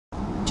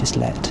just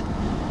let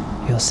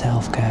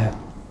yourself go.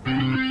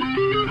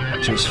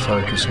 Just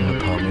focusing on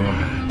the palm of your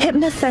hand.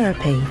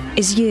 Hypnotherapy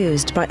is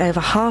used by over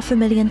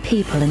 500,000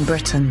 people in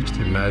Britain. Just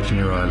imagine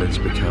your eyelids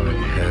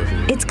becoming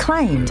heavy. It's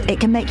claimed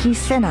it can make you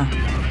thinner.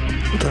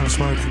 Don't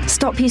smoke.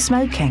 Stop you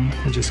smoking.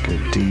 And just go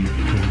deep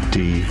and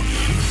deep.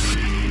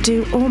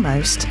 Do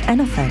almost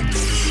anything.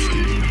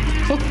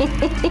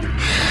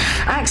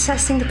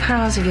 Accessing the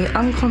powers of your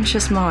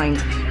unconscious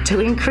mind to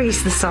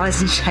increase the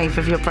size and shape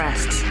of your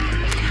breasts.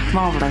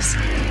 Marvellous.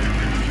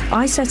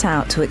 I set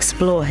out to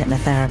explore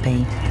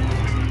hypnotherapy.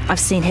 I've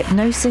seen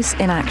hypnosis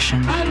in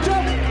action.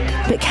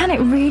 But can it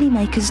really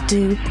make us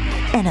do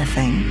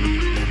anything?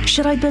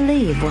 Should I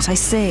believe what I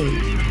see?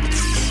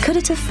 Could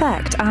it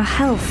affect our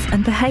health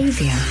and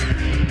behaviour?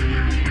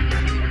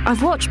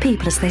 I've watched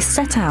people as they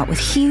set out with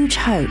huge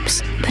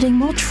hopes, putting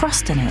more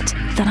trust in it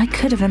than I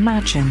could have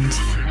imagined.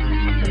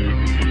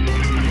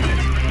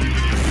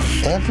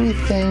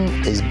 Everything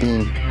is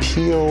being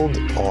peeled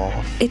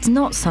off. It's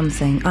not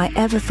something I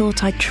ever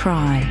thought I'd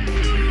try.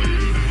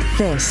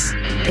 This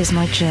is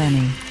my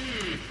journey.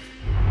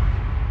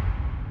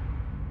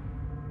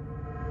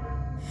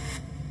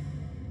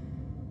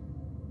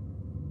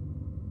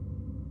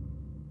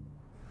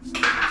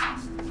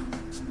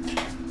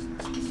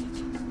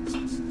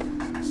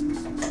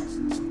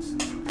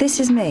 This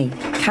is me,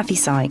 Kathy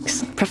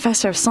Sykes,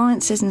 Professor of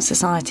Sciences and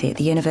Society at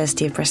the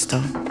University of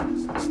Bristol.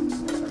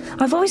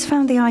 I've always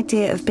found the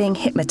idea of being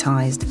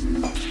hypnotised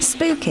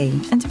spooky,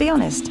 and to be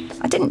honest,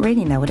 I didn't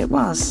really know what it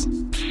was.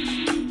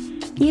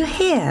 You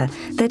hear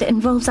that it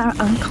involves our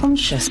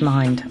unconscious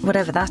mind,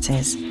 whatever that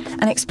is,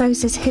 and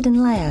exposes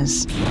hidden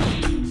layers.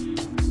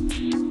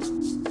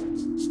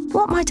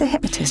 What might a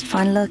hypnotist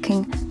find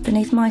lurking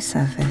beneath my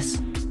surface?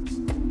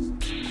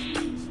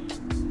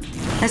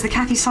 There's the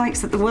Kathy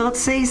Sykes that the world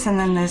sees, and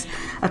then there's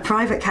a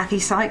private Kathy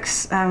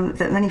Sykes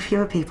that many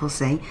fewer people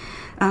see.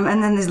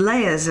 And then there's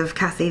layers of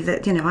Kathy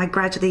that, I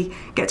gradually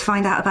get to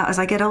find out about as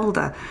I get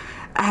older.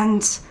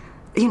 And,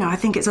 I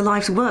think it's a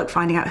life's work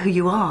finding out who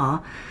you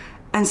are.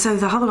 And so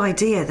the whole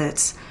idea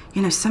that,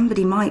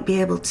 somebody might be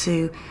able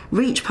to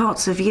reach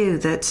parts of you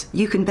that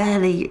you can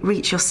barely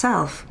reach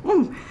yourself,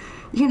 you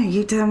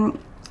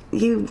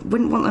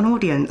wouldn't want an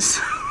audience.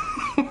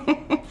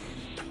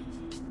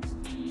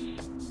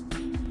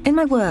 In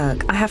my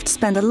work, I have to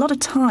spend a lot of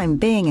time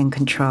being in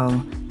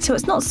control, so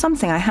it's not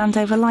something I hand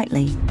over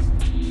lightly.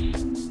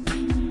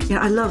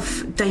 I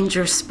love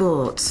dangerous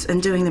sports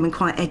and doing them in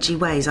quite edgy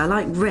ways. I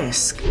like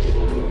risk,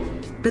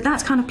 but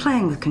that's kind of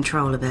playing with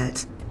control a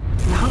bit.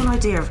 The whole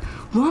idea of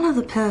one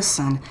other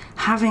person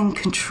having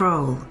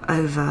control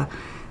over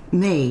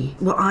me,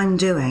 what I'm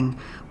doing,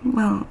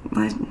 well,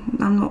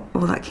 I'm not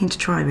all that keen to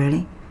try,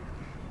 really.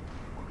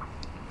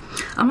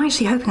 I'm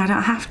actually hoping I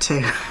don't have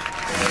to.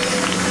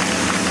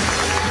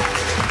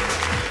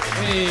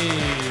 Hey.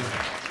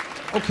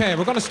 Okay,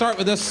 we're going to start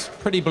with this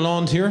pretty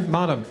blonde here.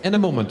 Madam, in a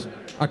moment,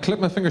 I'll click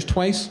my fingers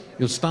twice,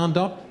 you'll stand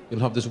up,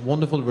 you'll have this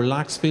wonderful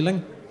relaxed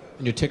feeling,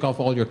 and you take off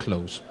all your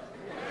clothes.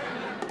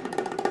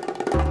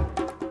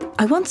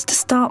 I wanted to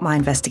start my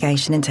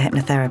investigation into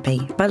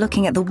hypnotherapy by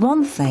looking at the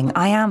one thing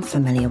I am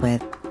familiar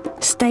with,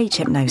 stage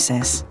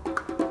hypnosis.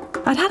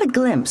 I'd had a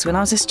glimpse when I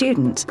was a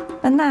student,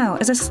 and now,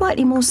 as a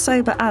slightly more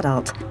sober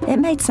adult, it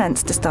made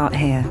sense to start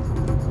here.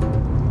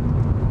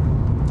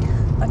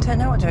 I don't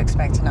know what to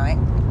expect tonight.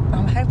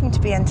 I'm hoping to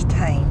be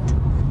entertained.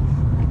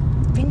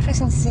 It'd be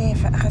interesting to see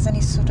if it has any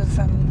sort of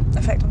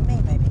effect on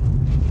me, maybe.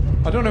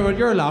 I don't know what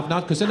you're laughing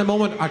at, because in a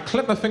moment I'll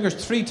clip my fingers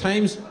 3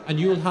 times and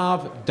you'll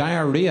have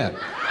diarrhea.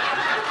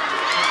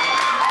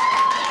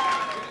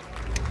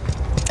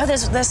 Oh,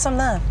 there's some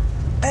there.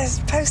 There's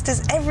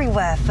posters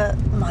everywhere for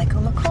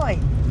Michael McCoy,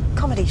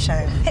 comedy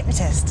show,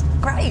 hypnotist.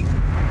 Great.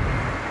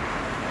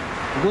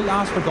 I will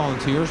ask for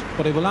volunteers,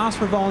 but I will ask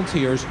for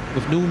volunteers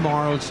with no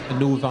morals and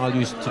no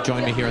values to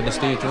join me here on the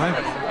stage, right?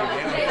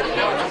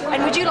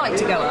 And would you like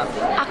to go up?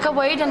 I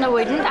would and I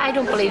wouldn't. I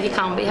don't believe you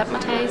can be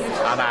hypnotised.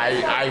 And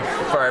I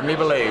firmly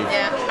believe.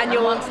 Yeah. And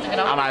you want to get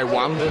up? And I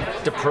want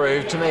to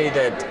prove to me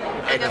that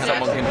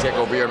someone can take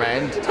over your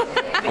mind.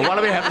 I want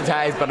to be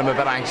hypnotised, but I'm a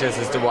bit anxious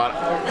as to what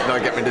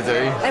they'll get me to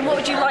do. And what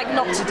would you like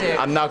not to do?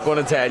 I'm not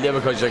going to tell you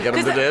because you'll get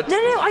him to do it.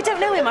 No, I don't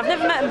know him. I've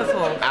never met him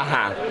before.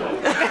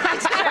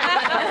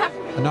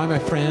 And now, my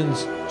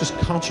friends, just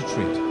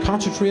concentrate.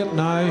 Concentrate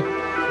now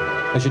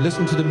as you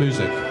listen to the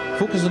music.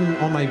 Focusing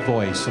on my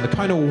voice. On the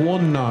count of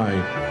 1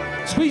 now.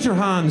 Squeeze your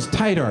hands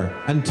tighter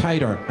and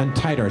tighter and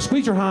tighter.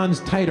 Squeeze your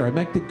hands tighter.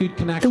 Make the good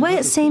connection. The way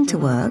it seemed to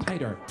work,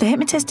 the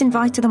hypnotist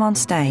invited them on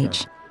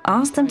stage,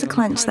 asked them to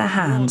clench their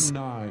hands,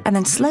 and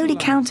then slowly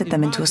counted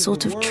them into a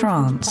sort of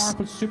trance.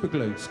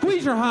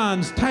 Squeeze your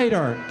hands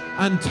tighter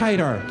and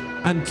tighter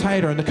and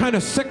tighter. And the count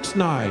of 6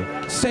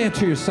 now. Say it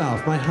to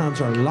yourself. My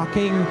hands are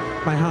locking.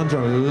 My hands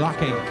are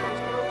locking.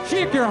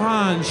 Shake your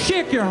hands.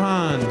 Shake your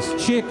hands.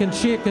 Shaking,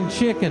 shaking,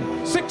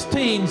 shaking.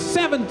 16,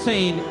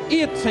 17,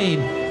 18.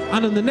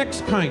 And in the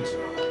next count,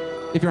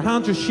 if your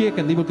hands are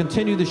shaking, they will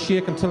continue to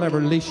shake until I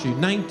release you.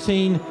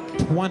 19,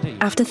 20.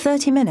 After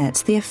 30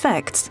 minutes, the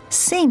effects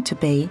seemed to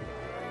be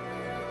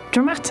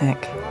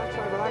dramatic.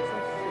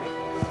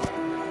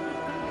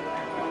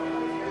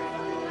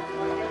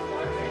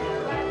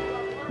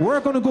 We're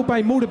going to go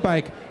by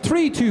motorbike.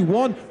 3, 2,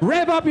 1.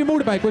 Rev up your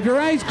motorbike with your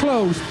eyes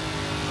closed.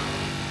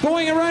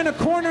 Going around a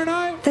corner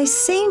now. They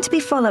seem to be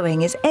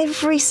following his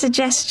every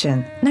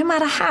suggestion, no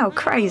matter how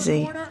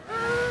crazy.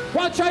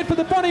 Watch out for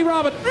the bunny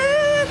rabbit.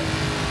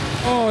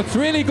 Oh, it's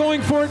really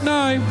going for it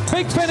now.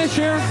 Big finish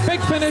here. Big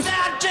finish.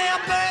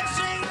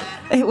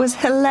 It was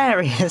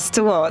hilarious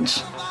to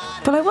watch,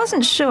 but I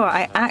wasn't sure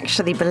I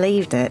actually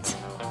believed it.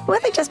 Were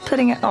they just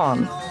putting it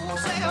on?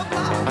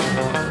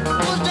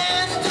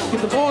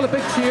 Give them all a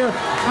big cheer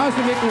as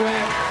they make away.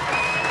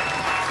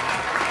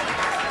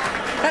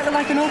 That looked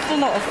like an awful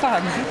lot of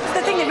fun.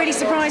 The thing that really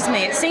surprised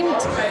me, it seemed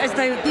as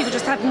though people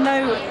just had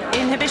no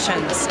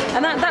inhibitions.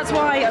 And that's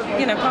why,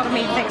 part of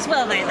me thinks,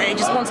 well, they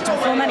just wanted to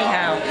perform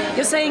anyhow.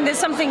 You're saying there's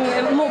something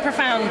more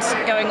profound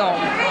going on.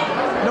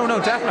 No,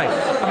 definitely.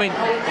 I mean...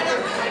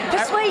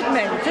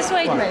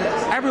 Persuade me.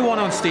 Everyone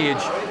on stage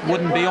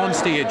wouldn't be on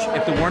stage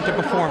if they weren't a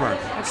performer,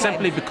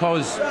 simply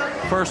because,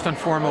 first and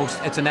foremost,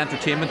 it's an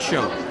entertainment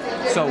show.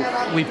 So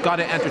we've got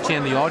to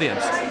entertain the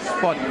audience.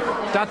 But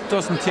that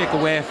doesn't take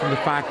away from the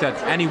fact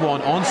that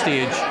anyone on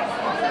stage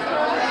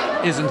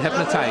isn't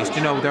hypnotised.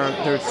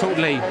 They're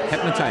totally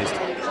hypnotised.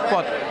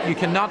 But you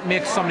cannot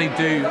make somebody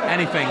do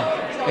anything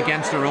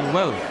against their own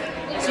will.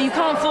 So you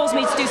can't force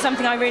me to do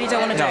something I really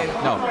don't want to do?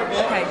 No.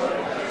 Okay.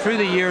 Through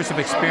the years of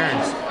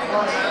experience,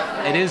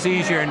 it is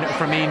easier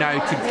for me now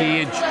to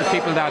gauge the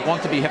people that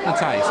want to be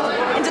hypnotised.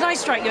 And did I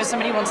strike you as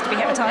somebody who wants to be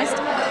hypnotised?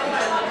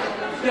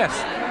 Yes.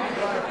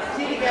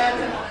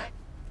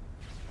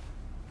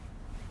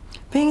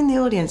 Being in the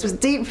audience was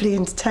deeply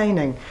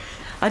entertaining.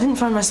 I didn't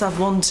find myself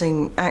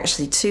wanting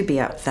actually to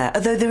be up there,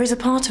 although there is a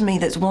part of me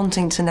that's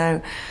wanting to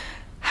know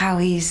how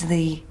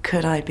easily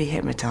could I be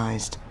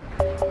hypnotised.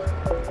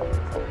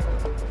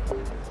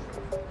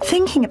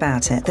 Thinking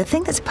about it, the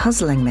thing that's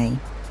puzzling me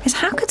is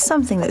how could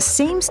something that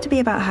seems to be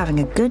about having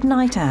a good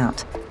night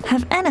out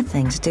have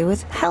anything to do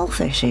with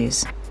health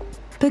issues?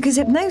 Because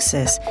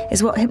hypnosis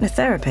is what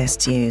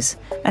hypnotherapists use,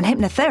 and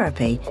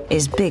hypnotherapy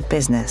is big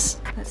business.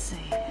 Let's see.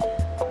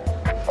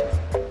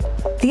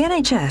 The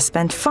NHS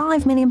spend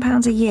 £5 million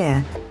a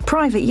year,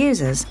 private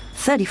users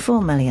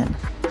 £34 million.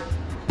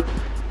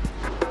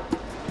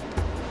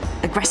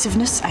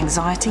 Aggressiveness,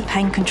 anxiety,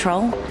 pain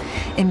control.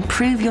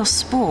 Improve your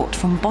sport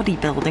from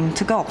bodybuilding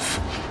to golf.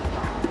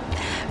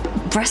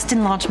 Breast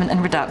enlargement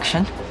and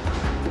reduction.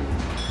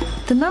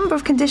 The number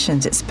of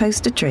conditions it's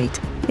supposed to treat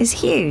is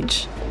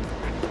huge.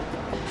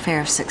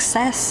 Fear of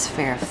success,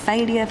 fear of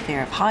failure,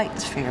 fear of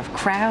heights, fear of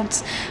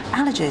crowds,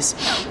 allergies,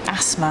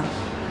 asthma,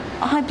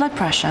 high blood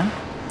pressure,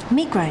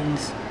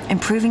 migraines,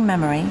 improving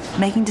memory,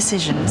 making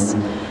decisions.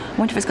 I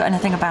wonder if it's got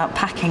anything about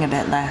packing a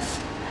bit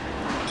less.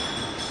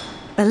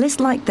 A list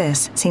like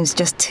this seems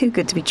just too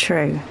good to be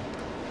true.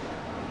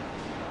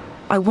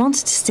 I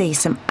wanted to see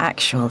some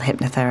actual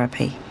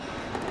hypnotherapy.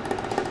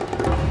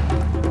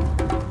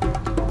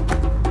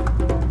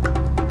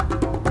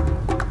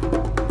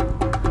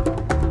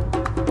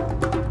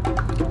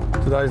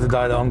 Today's the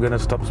day that I'm going to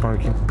stop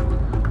smoking.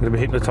 I'm going to be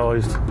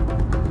hypnotised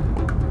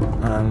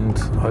and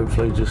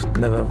hopefully just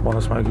never want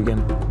to smoke again.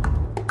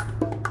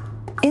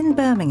 In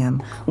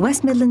Birmingham,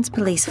 West Midlands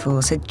Police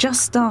Force had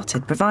just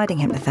started providing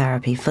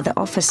hypnotherapy for the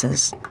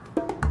officers.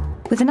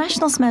 With the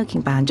national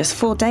smoking ban just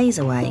 4 days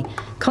away,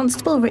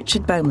 Constable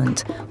Richard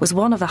Beaumont was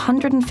one of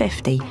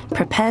 150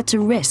 prepared to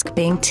risk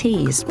being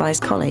teased by his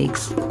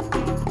colleagues.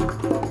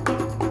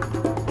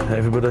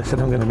 Everybody said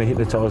I'm going to be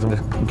hypnotised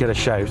and get a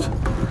shout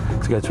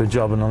to go to a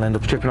job, and I'll end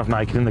up stripping off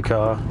naked in the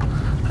car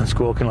and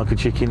squawking like a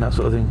chicken, that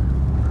sort of thing.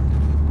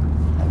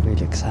 That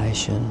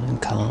relaxation and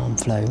calm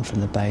flowing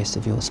from the base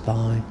of your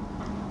spine,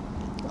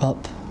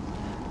 up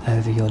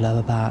over your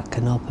lower back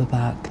and upper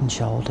back and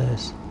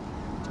shoulders.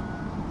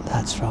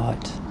 That's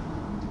right.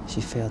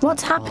 You feel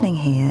What's happening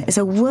here is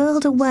a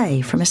world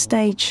away from a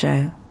stage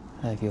show.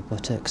 Over your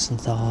buttocks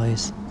and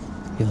thighs,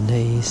 your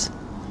knees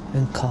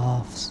and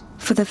calves.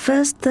 For the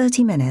first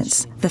 30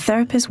 minutes, the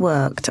therapist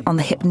worked on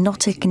the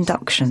hypnotic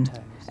induction,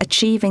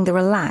 achieving the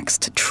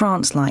relaxed,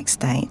 trance-like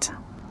state.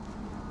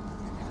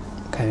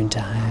 Going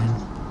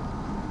down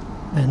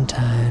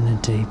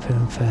and deeper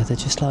and further,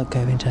 just like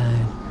going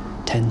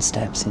down 10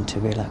 steps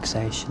into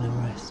relaxation and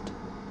rest.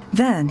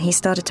 Then he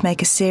started to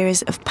make a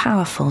series of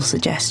powerful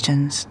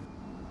suggestions.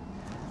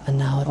 And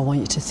now I want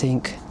you to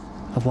think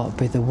of what would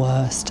be the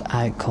worst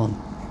outcome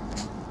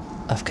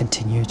of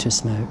continuing to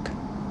smoke.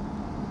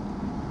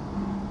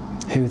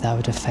 Who that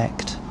would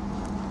affect,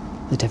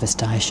 the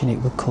devastation it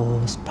would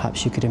cause.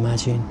 Perhaps you could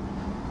imagine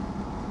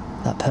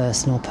that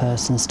person or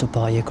persons stood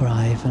by your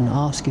grave, and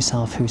ask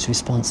yourself who's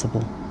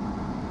responsible.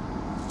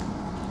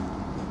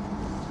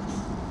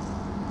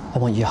 I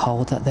want you to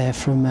hold that there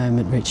for a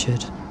moment,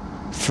 Richard.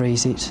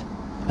 Freeze it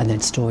and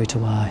then store it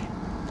away.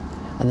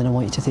 And then I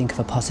want you to think of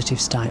a positive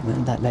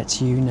statement that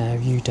lets you know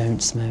you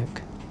don't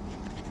smoke.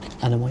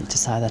 And I want you to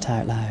say that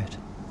out loud.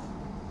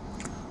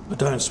 I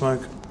don't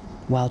smoke.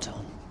 Well done.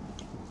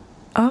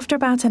 After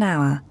about an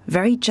hour,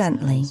 very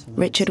gently,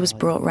 Richard was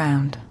brought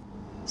round.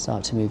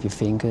 Start to move your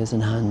fingers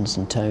and hands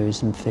and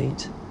toes and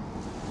feet.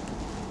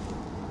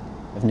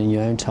 And in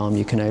your own time,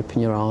 you can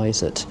open your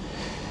eyes at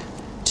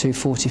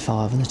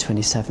 2:45 on the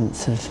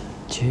 27th of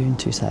June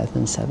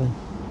 2007.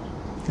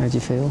 How do you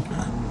feel?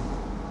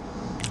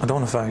 I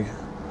don't want to fag,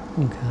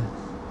 Okay.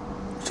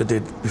 which I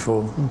did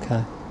before.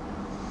 Okay.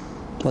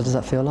 What does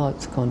that feel like,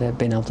 kind of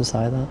being able to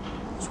say that?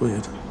 It's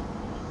weird.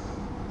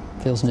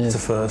 Feels new? It's the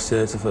first, yeah,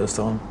 it's the first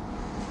time.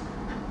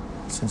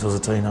 Since I was a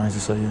teenager,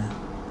 so yeah.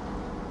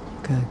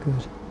 Okay,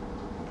 good.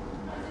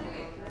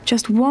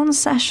 Just one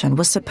session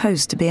was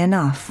supposed to be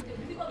enough.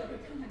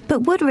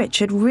 But would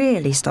Richard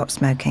really stop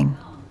smoking?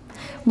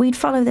 We'd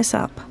follow this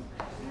up.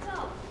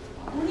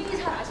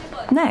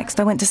 Next,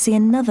 I went to see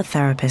another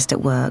therapist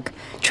at work,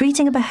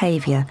 treating a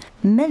behaviour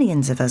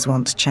millions of us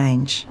want to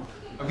change.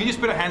 Can you just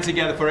put our hands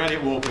together for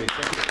Elliot Wall, please?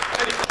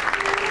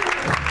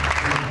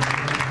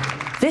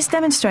 This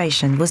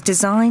demonstration was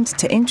designed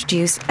to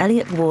introduce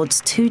Elliot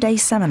Ward's 2-day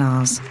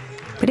seminars.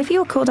 But if you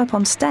were called up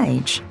on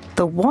stage,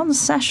 the one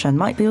session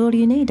might be all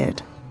you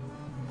needed.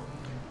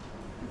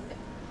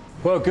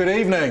 Well, good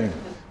evening.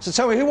 So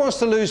tell me, who wants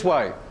to lose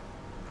weight?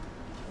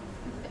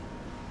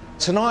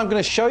 Tonight I'm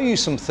going to show you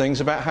some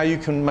things about how you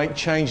can make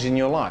changes in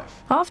your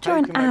life. After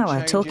an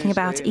hour talking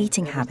about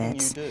eating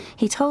habits,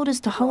 he told us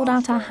to hold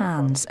out our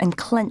hands and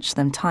clench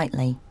them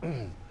tightly.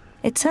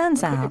 It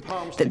turns out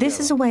that this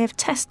is a way of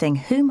testing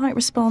who might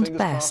respond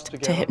best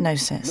to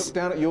hypnosis. Look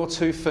down at your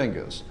 2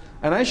 fingers,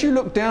 and as you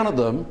look down at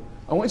them,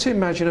 I want you to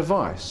imagine a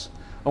vice.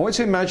 I want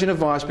you to imagine a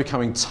vice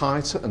becoming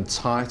tighter and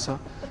tighter,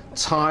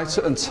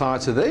 tighter and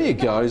tighter. There you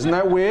go, isn't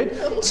that weird?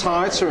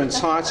 Tighter and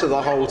tighter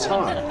the whole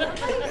time.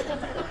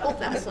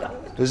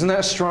 Isn't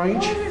that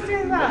strange?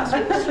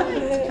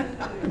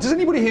 Does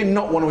anybody here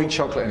not want to eat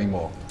chocolate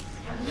anymore?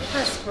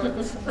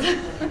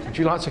 Would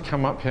you like to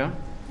come up here?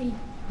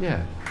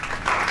 Yeah.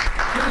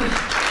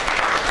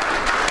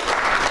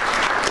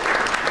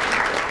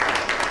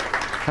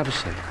 Have a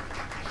seat.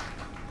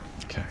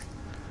 Okay.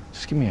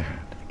 Just give me a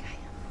hand. Okay.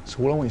 So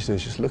all I want you to do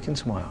is just look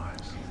into my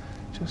eyes.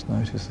 Just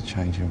notice the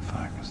change in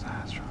focus.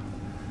 That's right.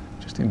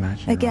 Just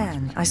imagine.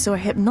 Again, I saw a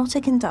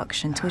hypnotic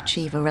induction to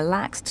achieve a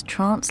relaxed,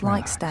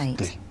 trance-like state.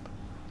 Deep.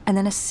 And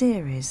then a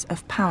series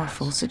of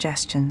powerful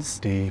suggestions.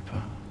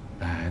 Deeper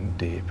and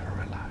deeper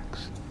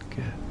relaxed.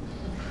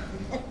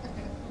 Good.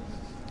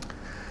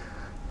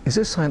 Is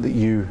there something that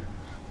you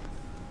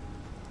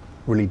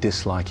really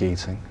dislike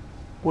eating?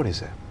 What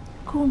is it?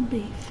 Corned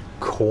beef.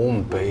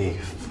 Corned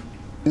beef.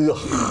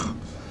 Ugh.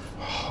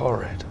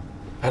 Horrid.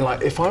 And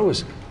like, if I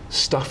was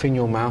stuffing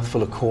your mouth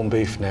full of corned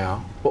beef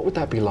now, what would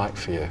that be like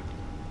for you?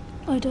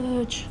 I'd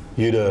urge.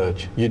 You'd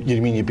urge?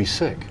 You mean you'd be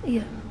sick?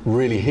 Yeah.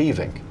 Really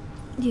heaving?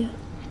 Yeah.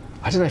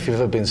 I don't know if you've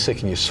ever been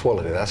sick and you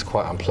swallowed it. That's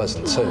quite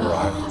unpleasant too,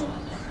 right?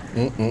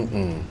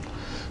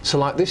 So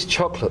like this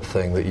chocolate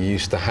thing that you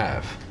used to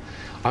have,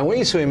 I want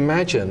you to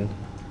imagine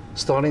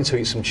starting to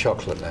eat some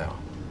chocolate now.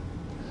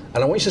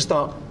 And I want you to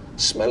start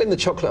smelling the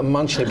chocolate and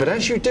munching it, but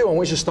as you do, I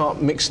want you to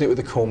start mixing it with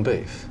the corned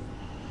beef.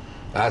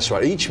 That's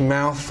right, each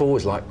mouthful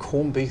is like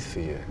corned beef for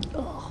you.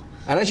 Oh.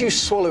 And as you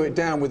swallow it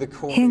down with the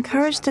corned beef... He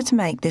encouraged her to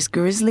make this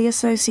grisly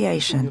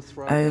association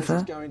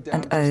over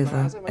and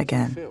over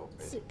again.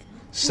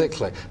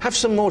 Sickly. Have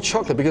some more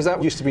chocolate, because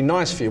that used to be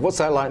nice for you. What's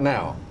that like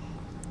now?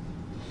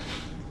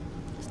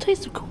 It's the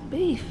taste of corned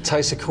beef.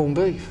 Taste of corned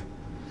beef.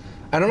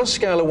 And on a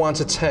scale of 1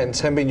 to 10,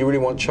 10 being you really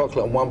want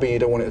chocolate and 1 being you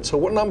don't want it at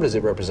all, what number does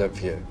it represent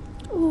for you?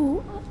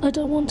 Oh, I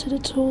don't want it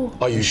at all.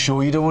 Are you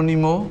sure you don't want any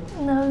more?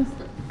 No.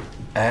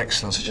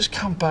 Excellent. So just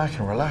come back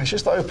and relax.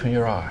 Just open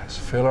your eyes.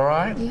 Feel all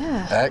right?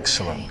 Yeah.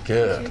 Excellent. Okay.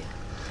 Good.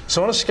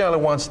 So on a scale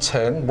of 1 to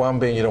 10, 1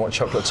 being you don't want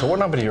chocolate at all, what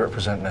number do you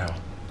represent now?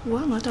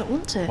 1, I don't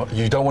want it. What,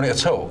 you don't want it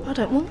at all? I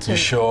don't want it. You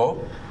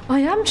sure? I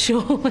am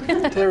sure.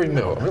 Dairy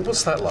milk. I mean,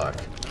 what's that like?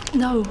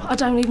 No, I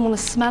don't even want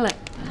to smell it.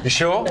 You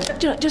sure?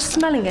 Do you know, just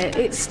smelling it,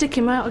 it's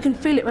sticking out. I can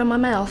feel it around my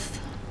mouth.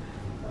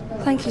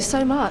 Thank you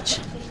so much.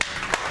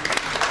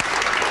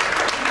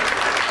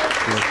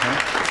 You okay?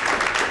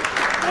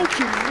 Thank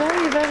you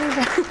very, very,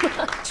 very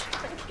much.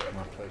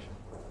 My pleasure.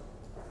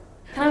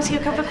 Can I ask you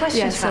a couple of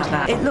questions Yes, about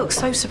that? It looks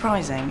so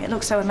surprising. It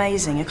looks so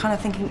amazing. You're kind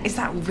of thinking, is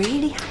that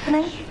really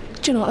happening?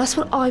 Do you know what? That's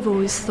what I've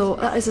always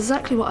thought. That is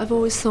exactly what I've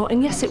always thought.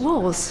 And yes, it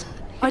was.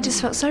 I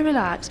just felt so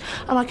relaxed,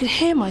 and I could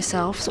hear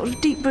myself sort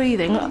of deep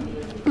breathing,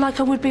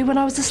 like I would be when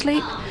I was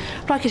asleep.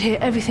 But I could hear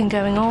everything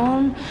going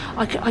on.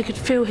 I could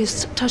feel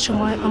his touch on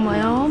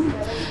my arm.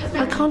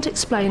 I can't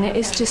explain it.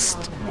 It's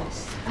just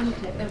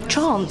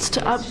tranced.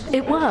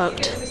 It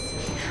worked.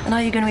 And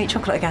are you going to eat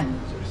chocolate again?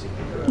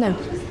 No.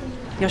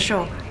 You're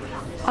sure?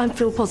 I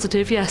feel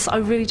positive, yes. I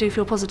really do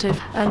feel positive.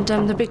 And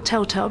the big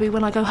telltale will be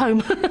when I go home.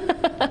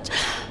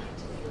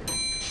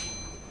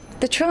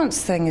 The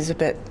trance thing is a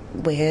bit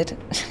weird.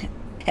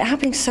 It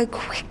happening so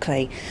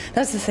quickly.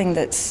 That's the thing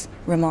that's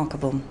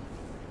remarkable.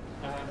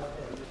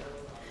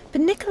 But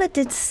Nicola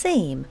did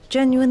seem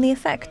genuinely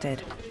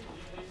affected.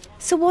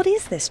 So what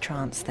is this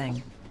trance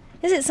thing?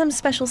 Is it some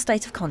special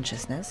state of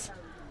consciousness?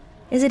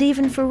 Is it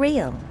even for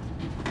real?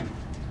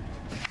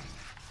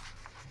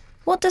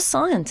 What do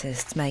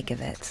scientists make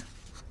of it?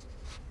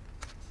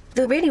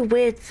 The really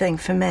weird thing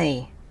for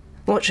me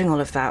watching all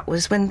of that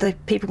was when the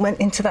people went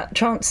into that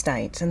trance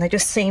state and they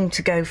just seemed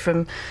to go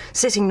from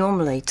sitting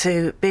normally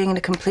to being in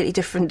a completely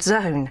different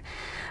zone.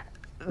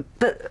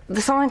 But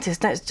the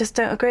scientists just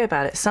don't agree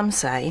about it. Some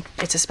say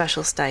it's a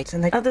special state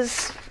and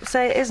others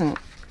say it isn't.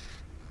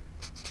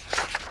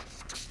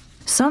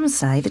 Some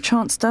say the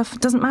trance stuff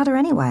doesn't matter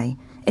anyway.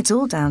 It's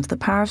all down to the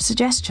power of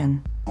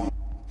suggestion.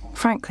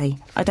 Frankly,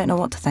 I don't know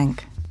what to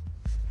think.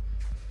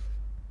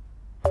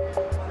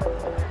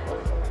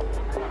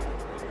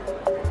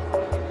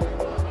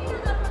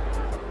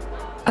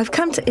 I've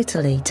come to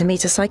Italy to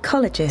meet a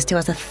psychologist who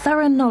has a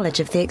thorough knowledge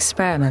of the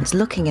experiments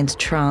looking into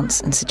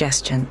trance and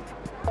suggestion.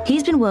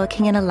 He's been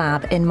working in a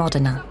lab in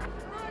Modena.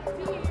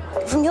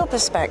 From your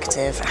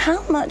perspective,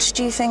 how much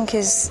do you think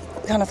is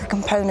kind of a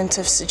component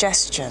of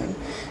suggestion,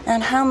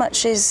 and how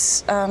much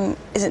is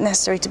it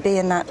necessary to be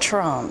in that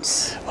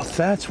trance? Well,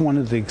 that's one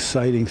of the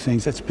exciting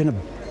things. That's been a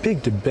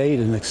big debate,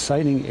 an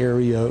exciting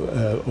area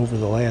over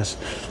the last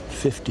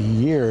 50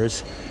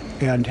 years.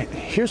 And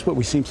here's what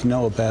we seem to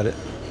know about it.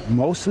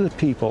 Most of the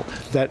people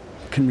that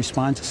can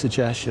respond to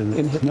suggestion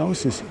in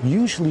hypnosis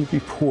usually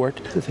report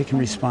that they can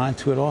respond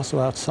to it also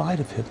outside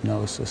of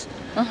hypnosis.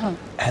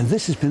 And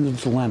this has been the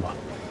dilemma.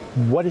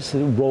 What is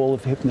the role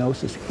of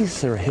hypnosis? Is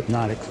there a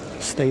hypnotic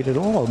state at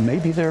all?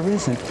 Maybe there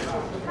isn't.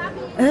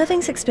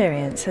 Irving's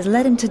experience has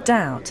led him to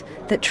doubt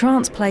that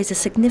trance plays a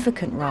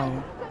significant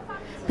role.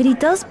 But he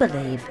does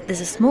believe there's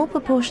a small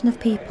proportion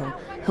of people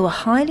who are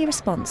highly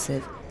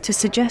responsive to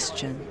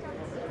suggestion.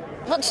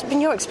 What's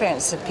been your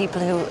experience of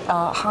people who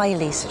are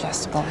highly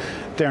suggestible?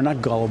 They're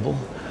not gullible.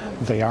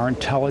 They are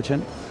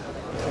intelligent.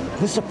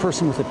 This is a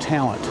person with a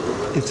talent.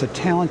 It's a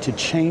talent to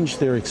change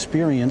their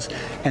experience,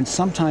 and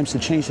sometimes to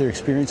change their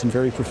experience in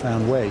very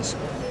profound ways.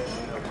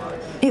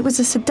 It was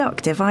a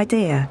seductive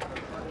idea.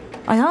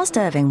 I asked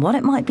Irving what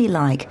it might be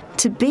like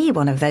to be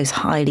one of those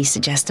highly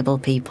suggestible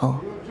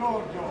people.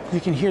 You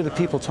can hear the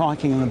people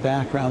talking in the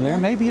background there.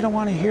 Maybe you don't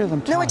want to hear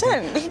them talking. No, I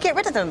don't. We can get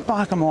rid of them.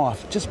 Block them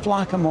off. Just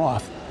block them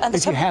off.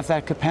 If you have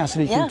that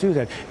capacity, you can do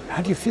that.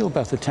 How do you feel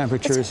about the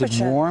temperature? Is it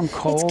warm,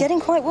 cold? It's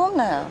getting quite warm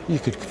now. You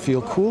could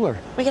feel cooler.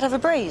 We could have a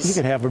breeze. You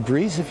could have a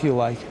breeze if you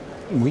like.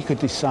 We could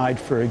decide,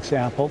 for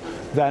example,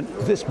 that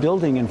this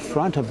building in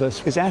front of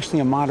us is actually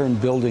a modern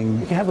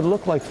building. We could have it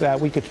look like that.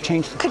 We could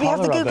change the color of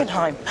it. Could we have the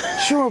Guggenheim?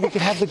 Sure, we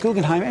could have the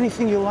Guggenheim.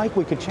 Anything you like.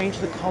 We could change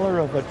the color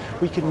of it.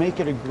 We could make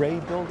it a grey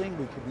building.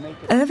 We could make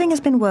it... Irving has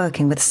been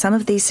working with some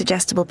of these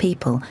suggestible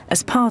people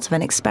as part of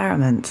an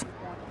experiment.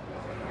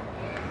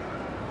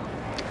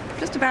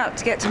 Just about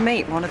to get to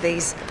meet one of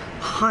these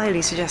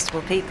highly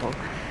suggestible people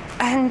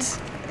and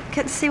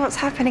get to see what's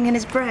happening in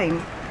his brain,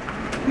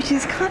 which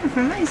is kind of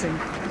amazing.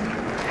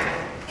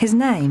 His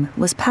name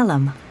was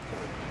Pelham.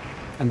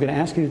 I'm going to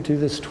ask you to do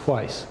this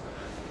twice.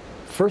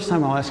 First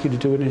time I'll ask you to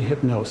do it in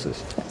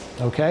hypnosis.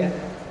 Okay?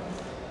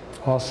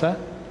 All set?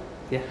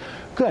 Yeah.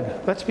 Good.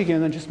 Let's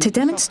begin then. To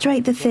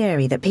demonstrate the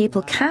theory that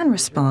people can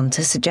respond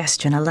to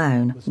suggestion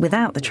alone,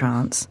 without the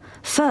trance,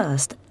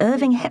 first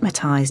Irving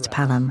hypnotized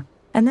Pelham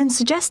and then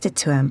suggested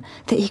to him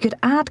that he could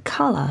add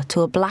colour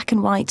to a black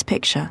and white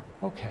picture.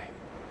 Okay.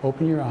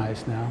 Open your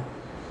eyes now.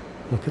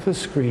 Look at the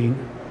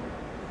screen.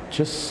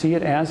 Just see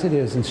it as it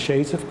is in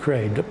shades of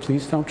grey.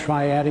 Please don't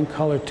try adding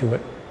color to it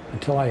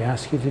until I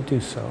ask you to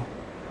do so.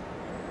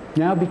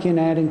 Now begin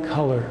adding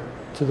color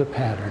to the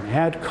pattern.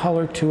 Add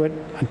color to it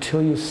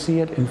until you see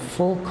it in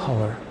full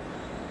color,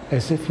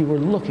 as if you were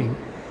looking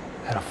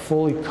at a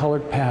fully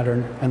colored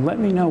pattern. And let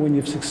me know when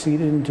you've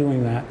succeeded in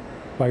doing that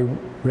by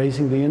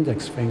raising the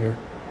index finger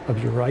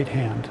of your right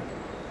hand.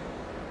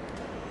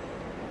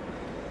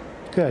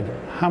 Good.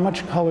 How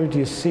much color do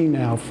you see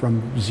now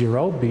from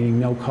 0, being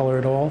no color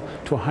at all,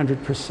 to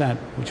 100%,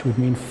 which would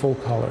mean full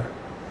color?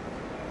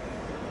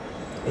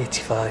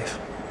 85.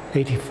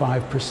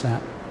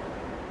 85%.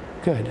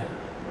 Good.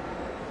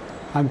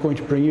 I'm going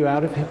to bring you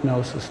out of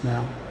hypnosis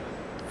now.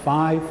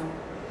 5,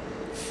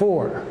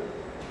 4,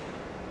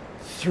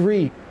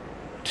 3,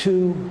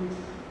 2,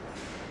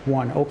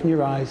 1. Open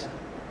your eyes.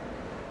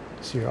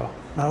 0.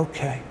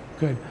 Okay,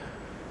 good.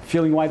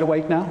 Feeling wide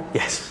awake now?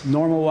 Yes.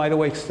 Normal wide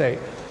awake state.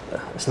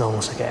 As normal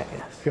as I get,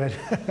 yes. Good.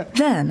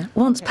 Then,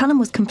 once Pelham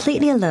was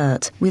completely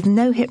alert, with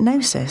no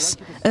hypnosis,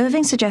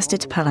 Irving suggested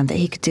to Pelham that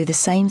he could do the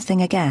same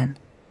thing again.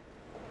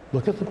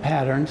 Look at the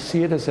pattern,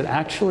 see it as it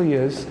actually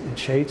is, in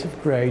shades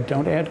of gray.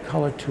 Don't add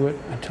color to it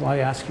until I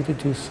ask you to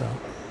do so.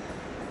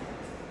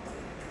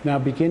 Now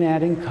begin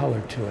adding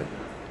color to it.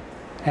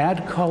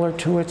 Add color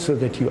to it so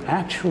that you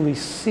actually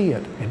see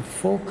it in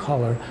full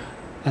color,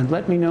 and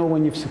let me know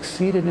when you've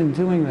succeeded in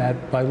doing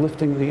that by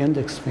lifting the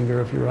index finger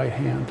of your right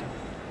hand.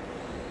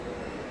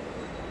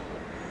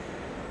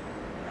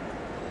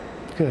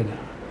 Good.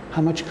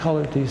 How much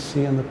color do you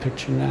see in the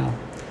picture now?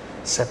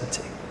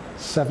 70.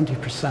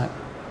 70%.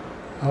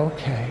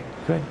 Okay,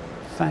 good.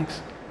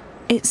 Thanks.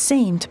 It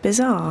seemed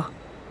bizarre.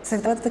 So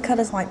were the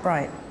colours quite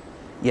bright?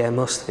 Yeah,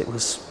 most of it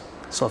was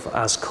sort of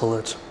as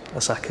coloured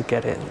as I could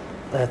get it.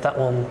 That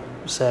one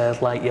was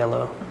light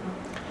yellow,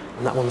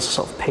 and that one's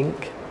sort of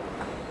pink.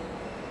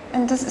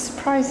 And does it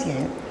surprise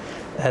you?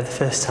 The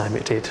first time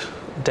it did,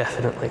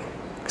 definitely.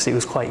 because it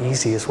was quite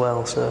easy as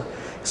well, so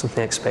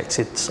something I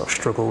expected to sort of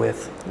struggle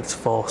with. It's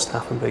forced to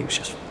happen, but it was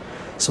just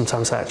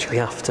sometimes I actually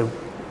have to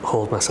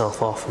hold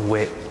myself off and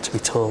wait to be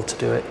told to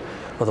do it,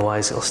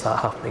 otherwise it'll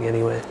start happening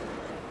anyway.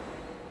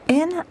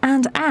 In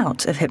and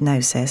out of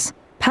hypnosis,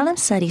 Pelham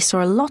said he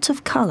saw a lot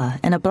of colour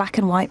in a black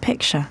and white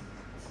picture.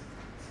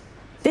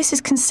 This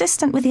is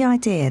consistent with the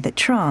idea that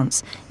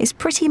trance is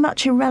pretty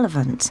much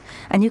irrelevant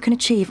and you can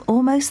achieve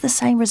almost the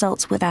same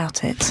results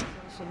without it.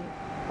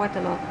 Quite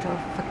a lot of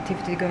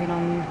activity going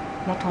on,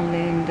 not only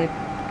in the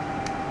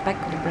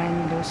back of the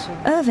brain, but also...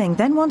 Irving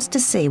then wants to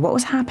see what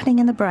was happening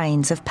in the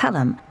brains of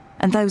Pelham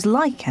and those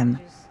like him,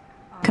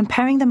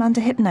 comparing them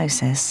under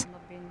hypnosis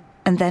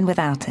and then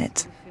without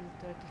it.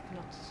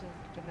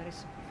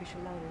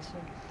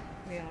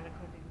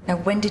 Now,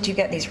 when did you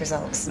get these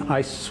results?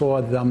 I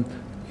saw them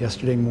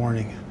yesterday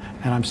morning,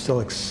 and I'm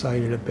still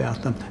excited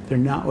about them. They're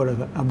not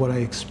what I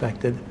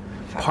expected.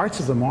 Parts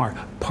of them are.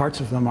 Parts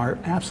of them are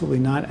absolutely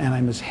not, and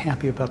I'm as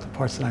happy about the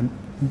parts that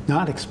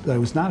I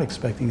was not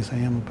expecting as I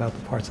am about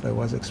the parts that I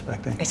was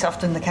expecting. It's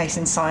often the case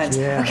in science.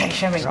 Yeah. Okay,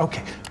 show me.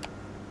 Okay.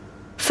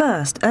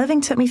 First,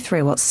 Irving took me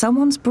through what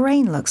someone's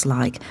brain looks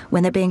like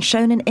when they're being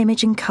shown an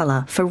image in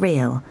colour for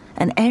real.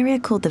 An area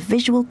called the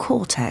visual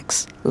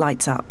cortex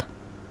lights up.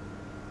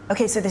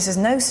 Okay, so this is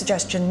no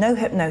suggestion, no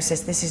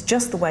hypnosis. This is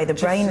just the way the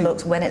brain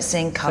looks when it's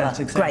seeing colour.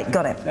 Exactly, great,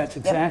 got it. That's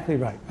exactly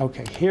right.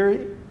 Okay,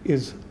 here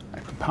is a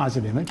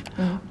composite image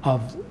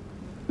of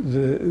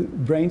the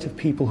brains of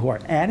people who are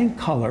adding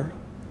colour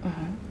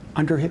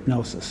under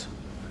hypnosis.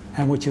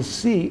 And what you'll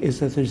see is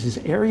that there's this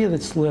area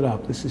that's lit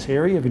up, this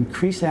area of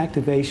increased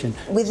activation.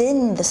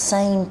 Within the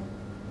same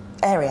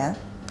area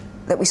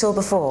that we saw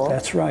before?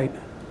 That's right.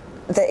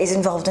 That is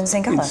involved in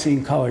seeing colour? In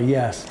seeing colour,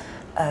 yes.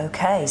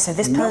 Okay, so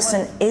this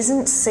person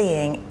isn't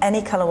seeing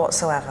any colour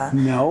whatsoever.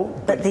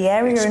 No. But the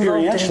area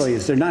involved in... Experientially,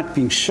 is they're not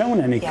being shown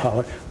any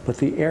colour, but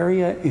the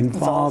area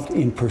involved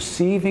in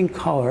perceiving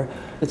colour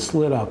that's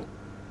lit up.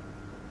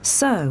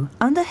 So,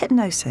 under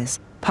hypnosis,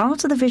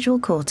 part of the visual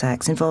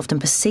cortex involved in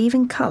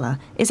perceiving colour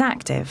is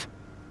active.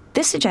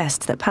 This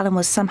suggests that Pelham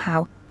was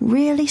somehow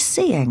really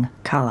seeing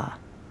colour.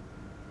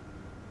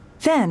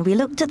 Then we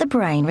looked at the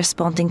brain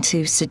responding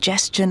to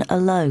suggestion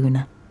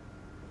alone.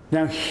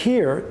 Now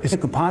here is a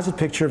composite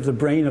picture of the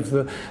brain of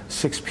the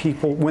 6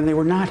 people when they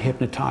were not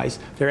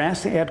hypnotized. They're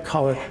asked to add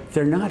color.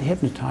 They're not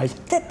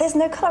hypnotized. There's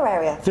no color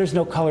area. There's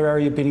no color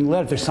area being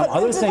lit. There's some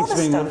other things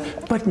being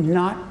lit, but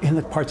not in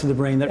the parts of the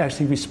brain that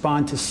actually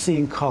respond to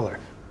seeing color.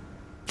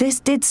 This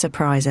did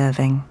surprise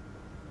Irving.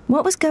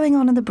 What was going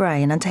on in the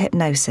brain under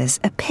hypnosis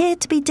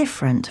appeared to be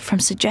different from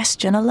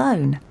suggestion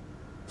alone.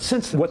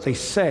 Since what they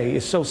say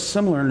is so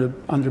similar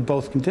under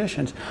both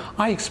conditions,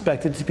 I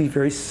expected it to be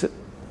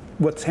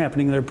what's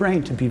happening in their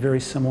brain to be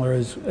very similar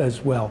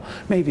as well.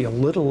 Maybe a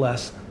little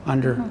less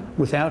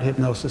without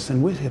hypnosis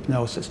and with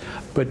hypnosis,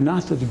 but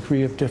not the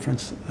degree of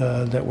difference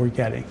that we're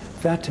getting.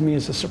 That to me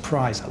is a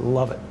surprise. I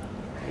love it.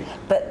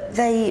 But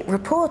they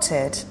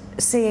reported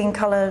seeing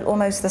colour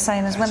almost the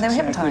same as when they were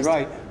hypnotised.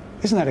 Right.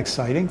 Isn't that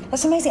exciting?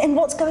 That's amazing. And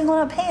what's going on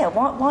up here?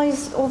 Why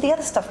is all the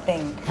other stuff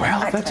being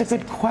activated? That's a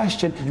good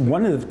question.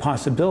 One of the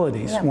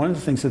possibilities, one of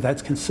the things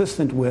that's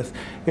consistent with,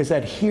 is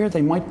that here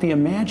they might be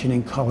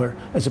imagining color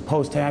as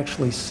opposed to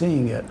actually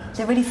seeing it.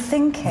 They're really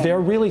thinking. They're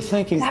really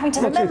thinking. They're having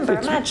to remember,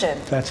 imagine.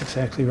 That's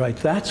exactly right.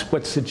 That's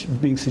what's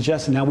being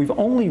suggested. Now, we've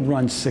only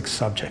run 6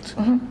 subjects.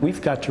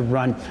 We've got to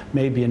run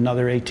maybe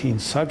another 18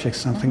 subjects,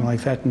 something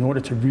like that, in order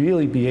to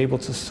really be able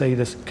to say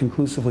this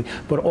conclusively.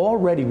 But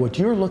already, what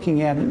you're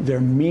looking at,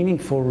 they're meaningful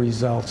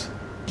results.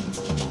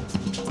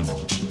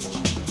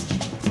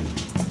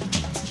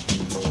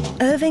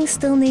 Irving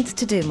still needs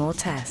to do more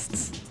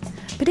tests.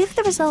 But if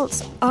the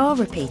results are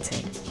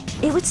repeated,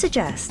 it would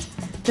suggest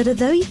that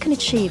although you can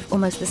achieve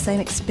almost the same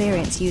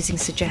experience using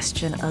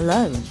suggestion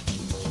alone,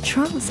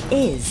 trance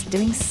is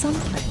doing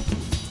something.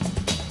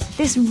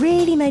 This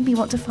really made me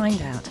want to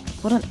find out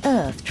what on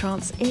earth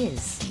trance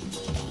is.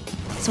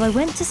 So I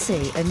went to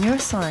see a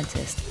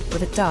neuroscientist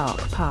with a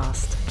dark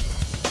past.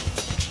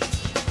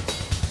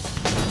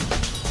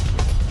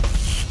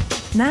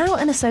 Now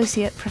an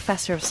associate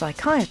professor of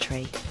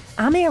psychiatry,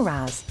 Amir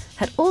Raz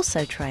had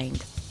also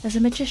trained as a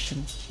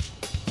magician.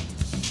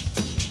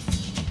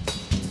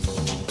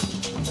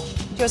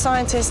 You're a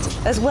scientist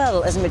as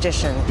well as a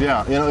magician.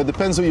 Yeah, you know, it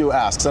depends who you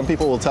ask. Some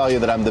people will tell you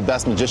that I'm the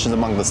best magician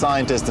among the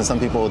scientists, and some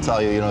people will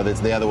tell you, that it's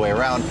the other way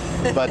around.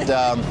 But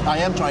I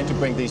am trying to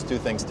bring these two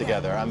things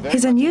together.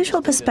 His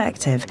unusual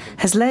perspective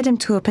has led him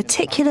to a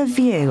particular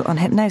view on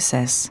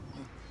hypnosis.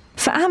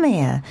 For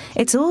Amir,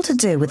 it's all to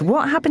do with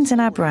what happens in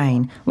our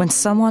brain when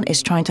someone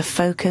is trying to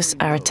focus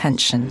our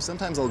attention.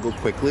 Sometimes I'll go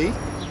quickly,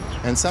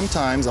 and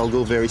sometimes I'll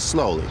go very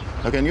slowly.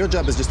 Okay, and your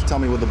job is just to tell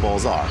me what the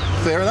balls are.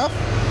 Fair enough?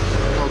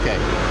 Okay.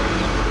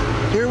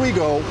 Here we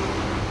go.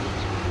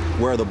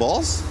 Where are the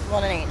balls?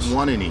 1 in each.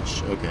 1 in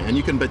each. Okay, and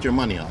you can bet your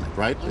money on it,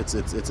 right?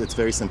 It's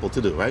very simple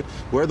to do, right?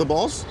 Where are the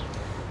balls?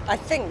 I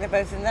think they're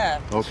both in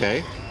there.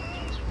 Okay,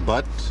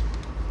 but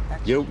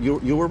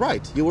You were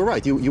right. You were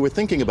right. You were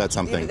thinking about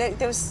something.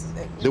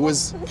 There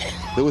was.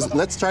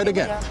 Let's try it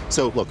again.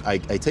 So look, I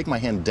take my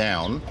hand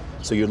down.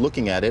 So you're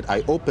looking at it,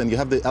 I open, you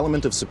have the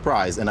element of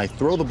surprise, and I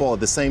throw the ball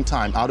at the same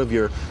time out of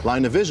your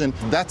line of vision.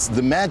 That's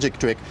the magic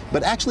trick,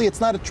 but actually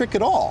it's not a trick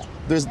at all.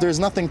 There's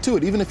nothing to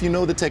it, even if you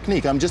know the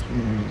technique. I'm just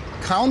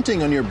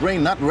counting on your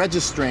brain, not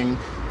registering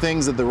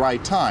things at the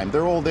right time.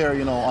 They're all there,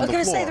 you know, on the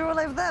floor. Say they're all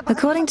over there.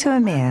 According to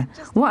Amir,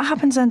 what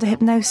happens under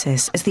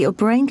hypnosis is that your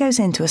brain goes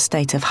into a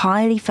state of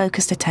highly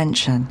focused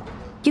attention.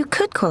 You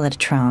could call it a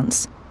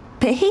trance,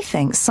 but he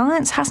thinks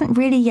science hasn't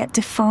really yet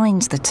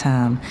defined the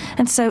term,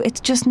 and so it's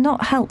just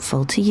not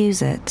helpful to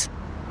use it.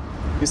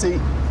 You see,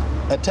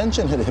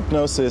 attention and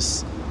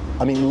hypnosis,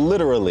 I mean,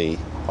 literally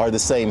are the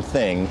same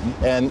thing,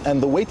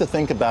 and the way to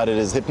think about it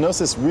is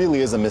hypnosis really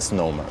is a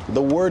misnomer.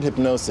 The word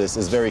hypnosis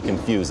is very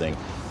confusing.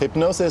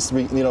 Hypnosis,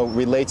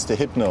 relates to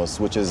hypnos,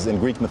 which is in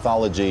Greek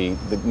mythology,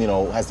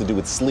 has to do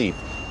with sleep.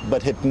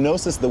 But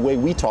hypnosis, the way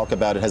we talk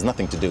about it, has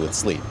nothing to do with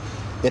sleep.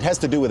 It has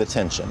to do with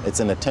attention. It's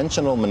an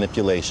attentional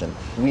manipulation.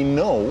 We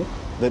know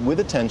that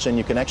with attention,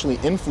 you can actually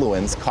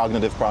influence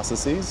cognitive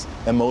processes,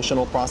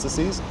 emotional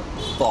processes,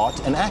 thought,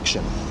 and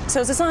action.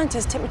 So as a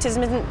scientist,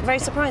 hypnotism isn't very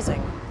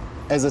surprising?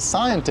 As a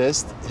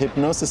scientist,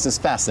 hypnosis is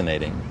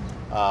fascinating.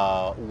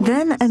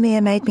 Then Amir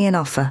made me an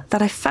offer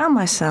that I found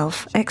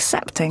myself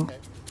accepting.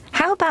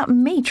 How about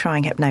me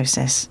trying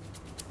hypnosis?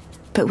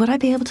 But would I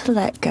be able to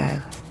let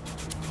go?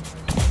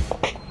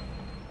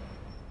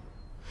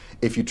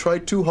 If you try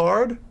too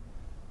hard,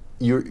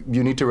 you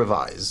need to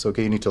revise,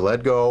 okay? You need to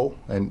let go,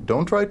 and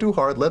don't try too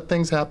hard. Let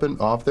things happen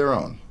off their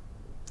own,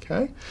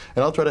 okay?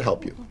 And I'll try to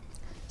help you.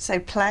 So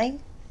play,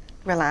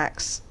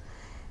 relax,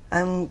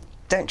 and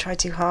don't try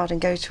too hard,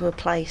 and go to a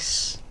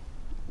place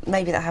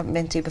maybe that I haven't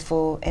been to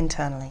before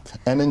internally.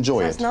 And enjoy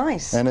it. That's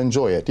nice. And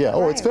enjoy it, yeah.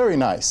 Great. Oh, it's very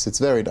nice. It's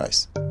very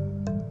nice.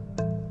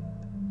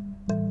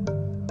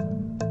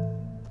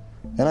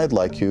 And I'd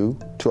like you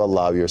to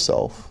allow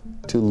yourself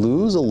to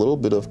lose a little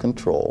bit of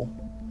control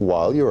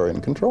while you are in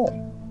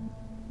control.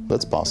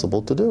 That's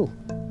possible to do.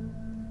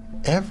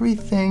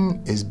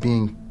 Everything is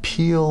being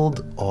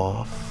peeled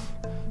off.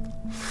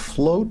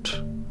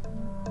 Float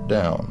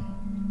down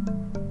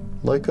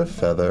like a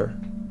feather.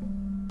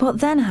 What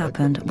then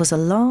happened was a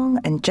long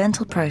and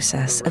gentle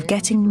process of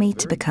getting me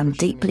to become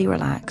deeply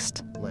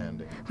relaxed.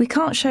 We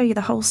can't show you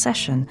the whole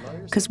session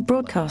because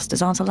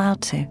broadcasters aren't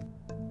allowed to.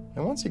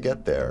 And once you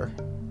get there,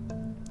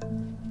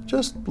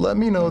 just let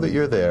me know that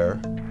you're there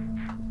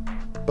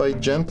by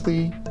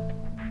gently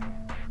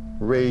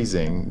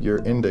raising your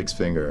index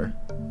finger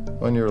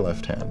on your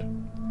left hand.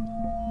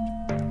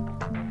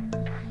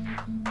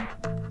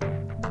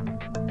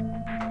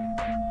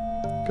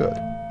 Good.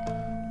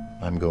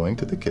 I'm going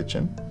to the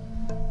kitchen.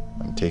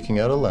 I'm taking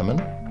out a lemon,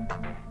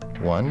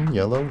 1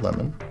 yellow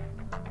lemon,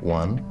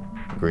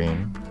 1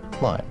 green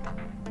lime.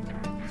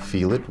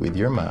 Feel it with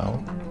your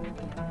mouth,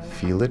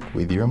 feel it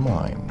with your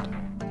mind.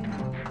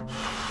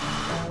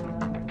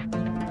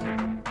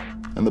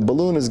 And the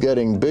balloon is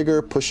getting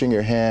bigger, pushing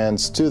your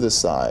hands to the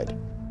side.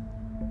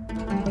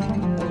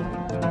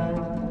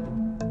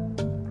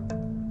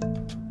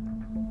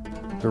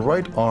 The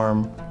right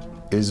arm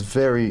is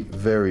very,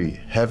 very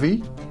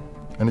heavy,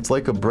 and it's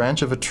like a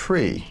branch of a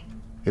tree.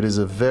 It is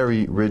a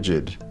very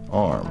rigid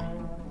arm.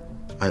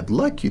 I'd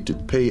like you to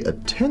pay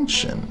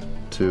attention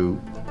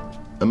to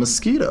a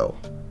mosquito.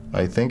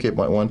 I think it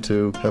might want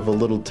to have a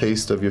little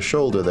taste of your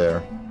shoulder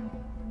there.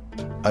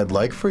 I'd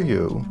like for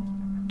you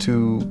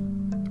to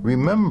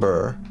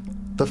remember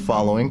the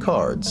following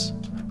cards.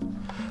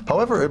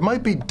 However, it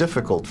might be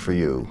difficult for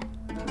you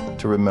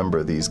to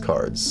remember these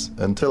cards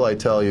until I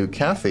tell you,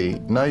 Kathy,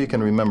 now you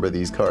can remember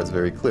these cards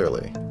very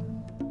clearly.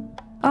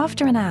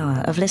 After an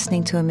hour of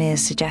listening to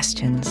Amir's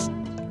suggestions,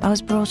 I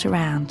was brought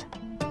around.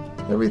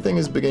 Everything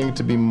is beginning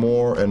to be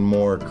more and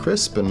more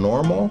crisp and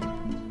normal.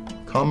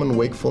 Common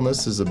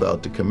wakefulness is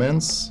about to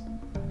commence.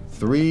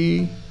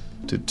 3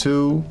 to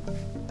 2,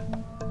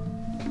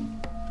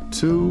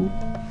 2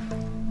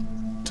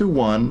 to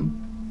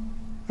 1,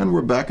 and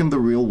we're back in the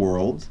real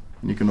world.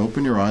 And you can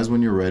open your eyes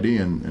when you're ready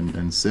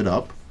and sit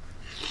up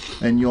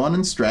and yawn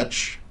and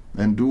stretch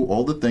and do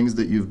all the things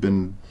that you've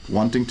been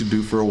wanting to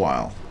do for a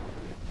while.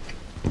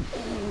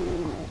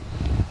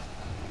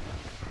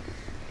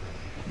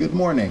 Good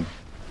morning.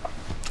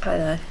 Hi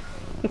there.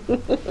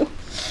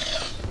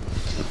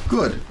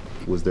 Good.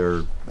 Was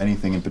there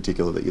anything in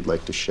particular that you'd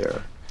like to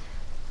share?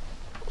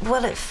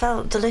 Well, it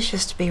felt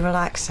delicious to be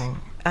relaxing,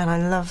 and I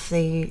love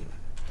the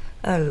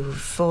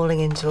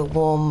falling into a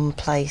warm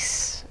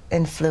place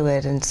in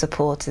fluid and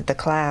supported the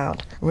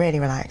cloud. Really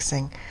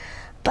relaxing.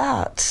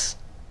 But,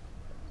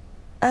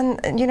 and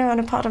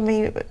a part of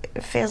me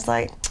feels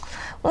like,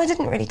 well, I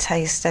didn't really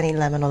taste any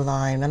lemon or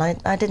lime, and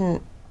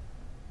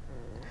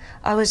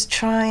I was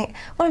trying,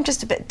 well, I'm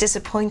just a bit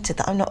disappointed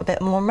that I'm not a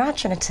bit more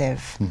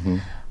imaginative. Mm-hmm.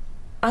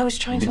 I was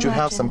trying to Did you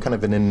imagine, have some kind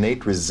of an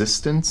innate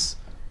resistance?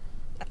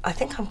 I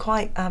think I'm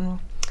quite, I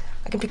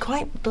can be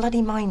quite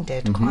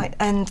bloody-minded, Mm-hmm.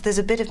 and there's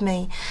a bit of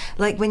me,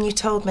 like when you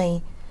told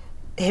me,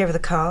 here are the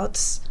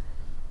cards,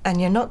 and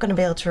you're not going to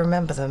be able to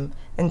remember them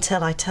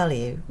until I tell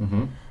you.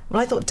 Mm-hmm.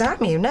 Well, I thought,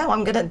 damn you, no,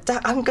 I'm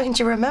going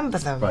to remember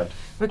them, Right.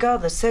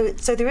 regardless. So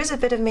there is a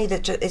bit of me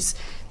that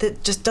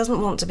just doesn't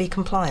want to be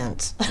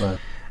compliant. Right.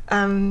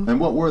 And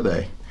what were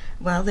they?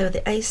 Well, they were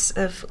the Ace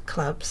of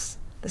Clubs,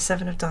 the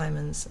 7 of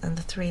Diamonds, and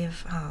the 3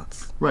 of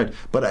Hearts. Right,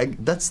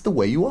 but that's the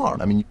way you are.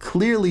 I mean,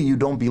 clearly you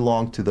don't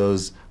belong to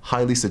those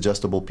highly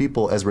suggestible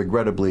people, as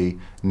regrettably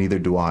neither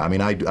do I. I mean,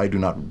 I do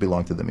not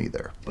belong to them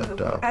either.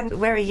 But and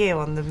where are you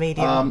on the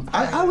medium?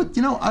 I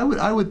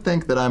would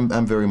think that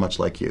I'm very much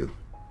like you.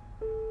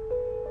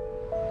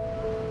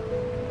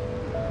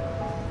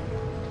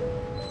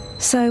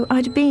 So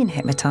I'd been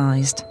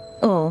hypnotised,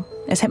 or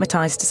as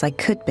hypnotised as I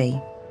could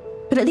be.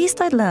 But at least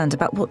I'd learned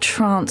about what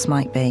trance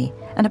might be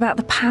and about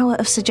the power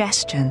of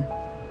suggestion.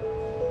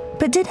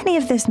 But did any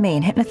of this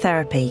mean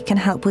hypnotherapy can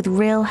help with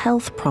real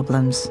health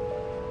problems?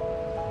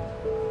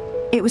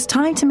 It was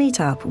time to meet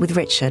up with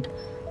Richard,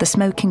 the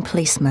smoking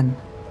policeman.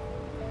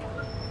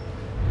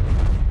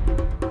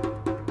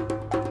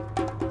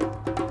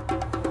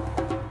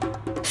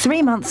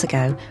 Three months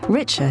ago,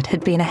 Richard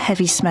had been a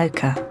heavy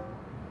smoker.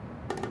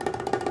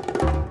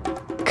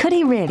 Could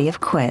he really have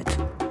quit?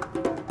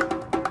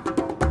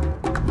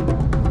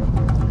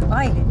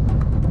 I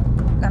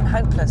am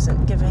hopeless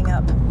at giving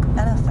up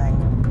anything,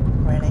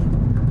 really.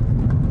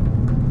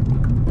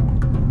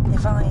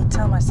 If I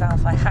tell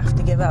myself I have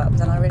to give up,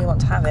 then I really want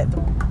to have it.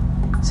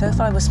 So if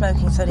I was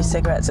smoking 30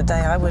 cigarettes a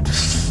day, I'd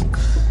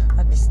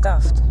be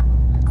stuffed.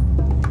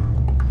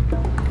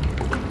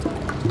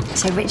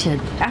 So Richard,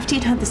 after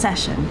you'd had the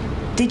session,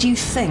 did you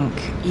think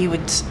you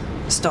would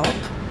stop?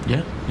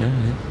 Yeah.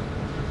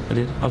 I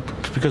did.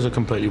 Because I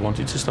completely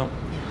wanted to stop.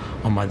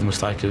 I made the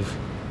mistake of,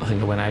 I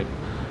think I went out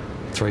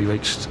 3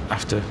 weeks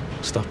after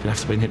stopping,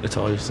 after being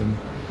hypnotised, and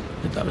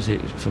that was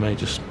it for me.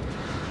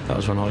 That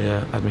was when I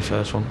had my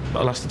first one. But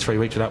I lasted 3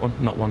 weeks with that one,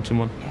 not wanting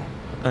one. Yeah.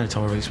 The only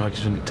time I really smoke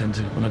is when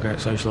I go out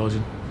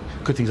socialising.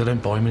 Good things I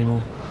don't buy them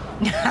anymore.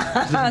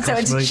 So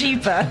it's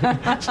cheaper.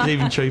 It's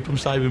even cheaper, I'm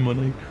saving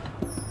money.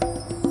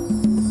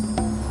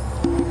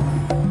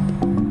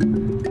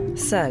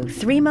 So,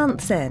 3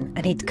 months in,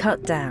 and he'd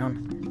cut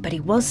down, but he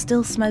was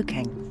still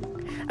smoking.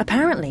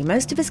 Apparently,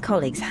 most of his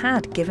colleagues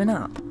had given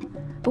up.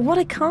 But what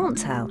I can't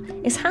tell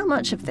is how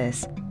much of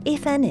this,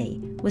 if any,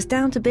 was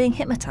down to being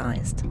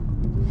hypnotised.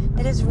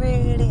 It is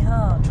really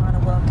hard trying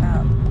to work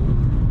out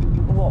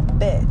what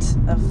bit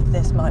of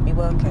this might be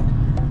working.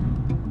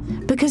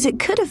 Because it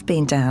could have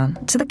been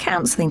down to the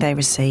counselling they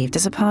received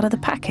as a part of the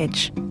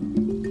package.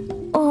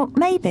 Or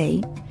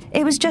maybe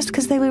it was just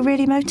because they were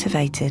really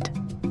motivated.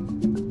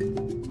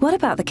 What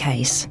about the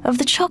case of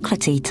the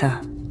chocolate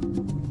eater?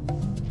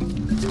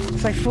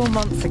 So 4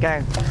 months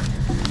ago,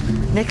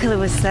 Nicola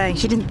was saying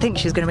she didn't think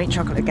she was going to eat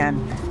chocolate again.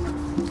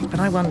 But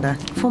I wonder,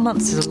 4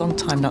 months is a long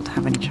time not to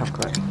have any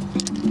chocolate.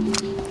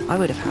 I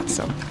would have had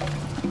some.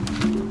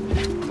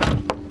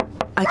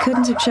 I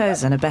couldn't have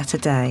chosen a better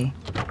day.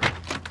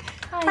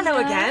 Hello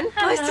again.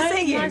 Nice to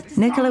see you.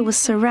 Nicola was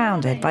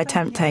surrounded by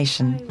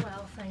temptation. Very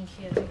well, thank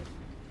you.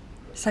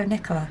 So,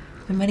 Nicola,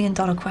 the $1 million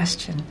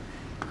question.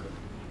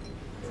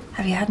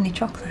 Have you had any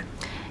chocolate?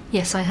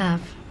 Yes, I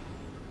have.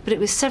 But it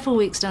was several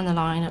weeks down the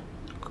line,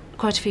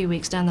 quite a few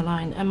weeks down the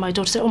line, and my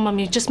daughter said, "Oh, Mum,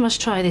 you just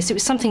must try this." It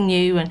was something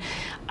new, and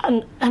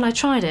I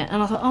tried it,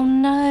 and I thought, "Oh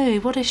no,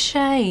 what a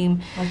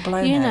shame." I've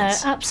blown you it. know,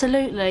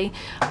 absolutely.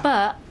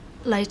 But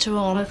later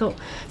on, I thought,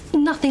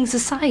 nothing's the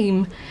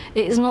same.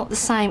 It is not the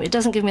same. It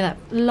doesn't give me that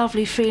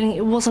lovely feeling.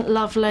 It wasn't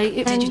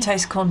lovely. Did you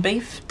taste corned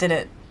beef? Did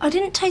it? I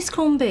didn't taste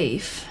corned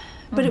beef,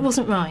 but it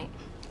wasn't right.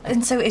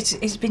 And so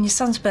it's been your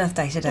son's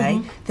birthday today.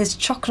 Mm-hmm. There's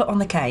chocolate on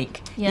the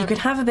cake. Yep. You could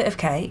have a bit of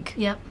cake.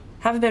 Yep.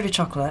 Have a bit of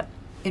chocolate.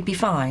 It'd be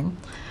fine.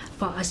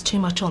 But there's too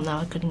much on there.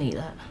 I couldn't eat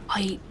that.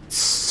 I eat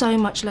so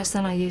much less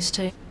than I used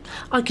to.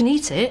 I can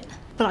eat it,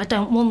 but I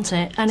don't want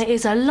it. And it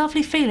is a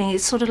lovely feeling.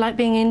 It's sort of like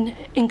being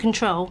in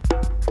control.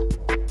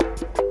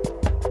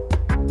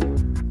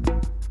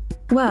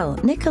 Well,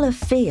 Nicola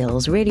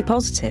feels really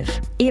positive,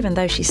 even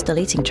though she's still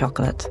eating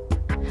chocolate.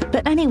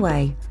 But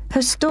anyway,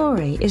 her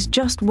story is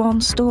just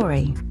one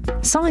story.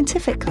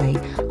 Scientifically,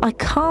 I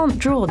can't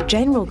draw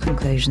general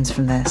conclusions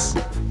from this.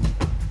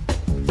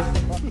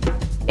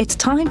 It's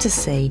time to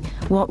see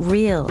what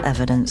real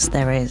evidence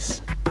there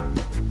is.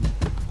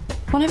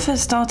 When I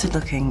first started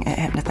looking at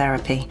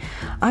hypnotherapy,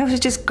 I was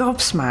just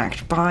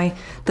gobsmacked by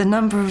the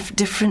number of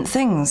different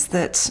things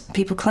that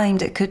people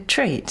claimed it could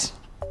treat.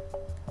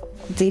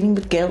 Dealing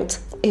with guilt,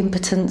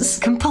 impotence,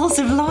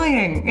 compulsive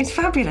lying. It's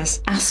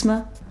fabulous.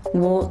 Asthma,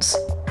 warts.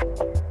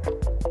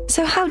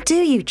 So how do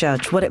you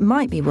judge what it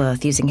might be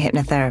worth using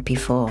hypnotherapy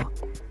for?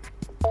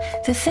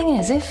 The thing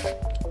is, if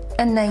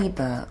a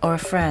neighbour or a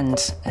friend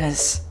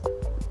has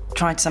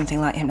tried something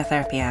like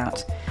hypnotherapy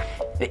out,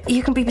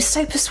 you can be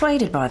so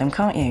persuaded by them,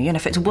 can't you? You know,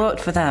 if it's worked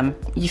for them,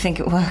 you think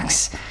it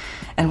works,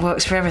 and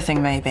works for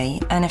everything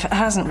maybe, and if it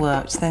hasn't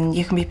worked, then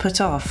you can be put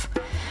off.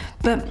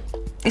 But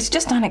it's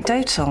just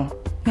anecdotal.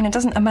 You know, it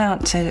doesn't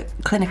amount to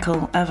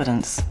clinical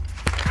evidence.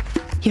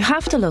 You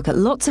have to look at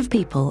lots of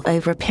people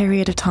over a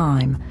period of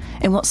time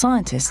in what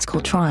scientists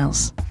call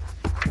trials.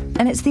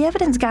 And it's the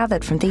evidence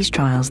gathered from these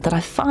trials that I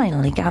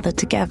finally gathered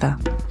together.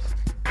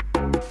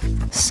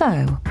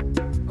 So,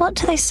 what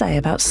do they say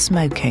about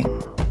smoking?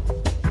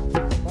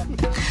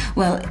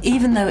 Well,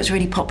 even though it's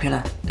really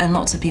popular and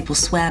lots of people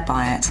swear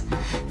by it,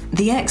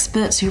 the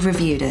experts who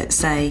reviewed it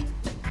say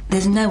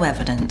there's no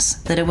evidence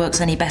that it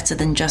works any better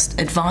than just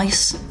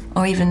advice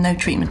or even no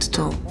treatment at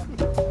all.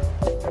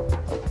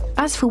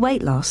 As for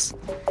weight loss,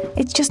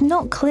 it's just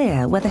not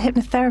clear whether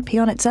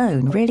hypnotherapy on its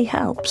own really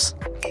helps.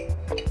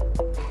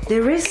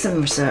 There is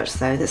some research,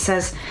 though, that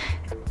says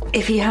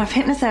if you have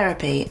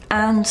hypnotherapy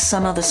and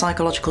some other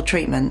psychological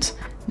treatment,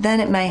 then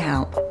it may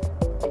help.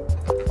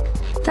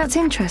 That's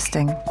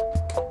interesting.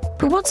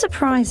 But what's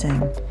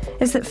surprising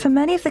is that for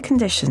many of the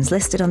conditions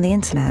listed on the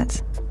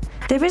internet,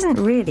 there isn't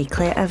really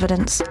clear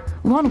evidence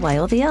one way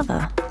or the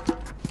other.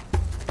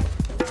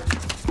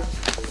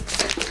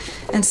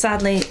 And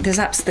sadly, there's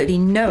absolutely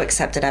no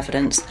accepted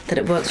evidence that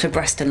it works for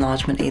breast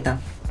enlargement either.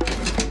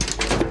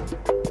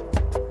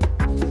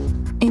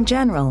 In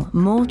general,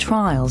 more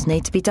trials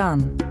need to be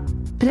done.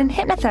 But in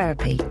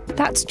hypnotherapy,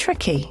 that's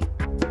tricky.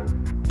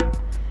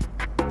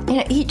 You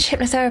know, each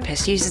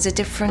hypnotherapist uses a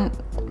different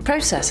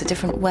process, a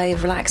different way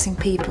of relaxing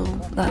people.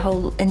 The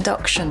whole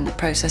induction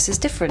process is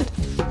different.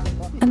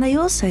 And they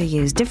also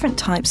use different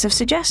types of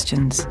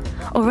suggestions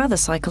or other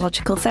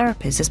psychological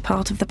therapies as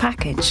part of the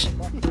package.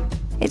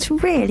 It's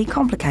really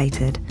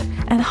complicated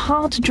and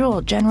hard to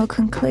draw general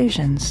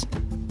conclusions.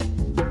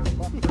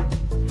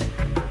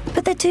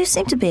 But there do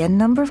seem to be a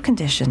number of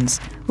conditions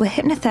where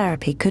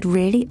hypnotherapy could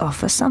really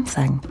offer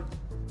something.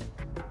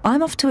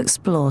 I'm off to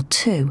explore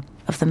two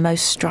of the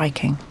most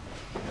striking.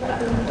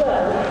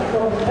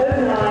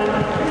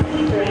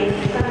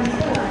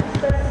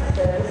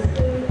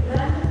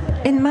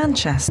 In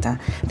Manchester,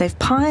 they've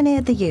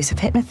pioneered the use of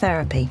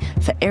hypnotherapy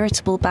for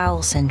irritable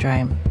bowel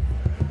syndrome.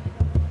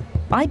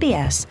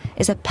 IBS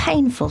is a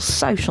painful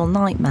social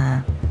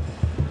nightmare.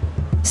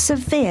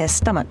 Severe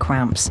stomach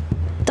cramps,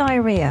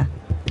 diarrhoea,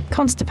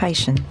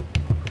 constipation.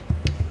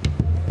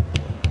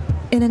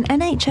 In an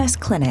NHS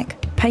clinic,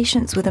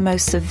 patients with the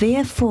most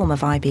severe form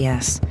of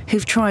IBS,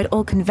 who've tried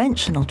all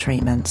conventional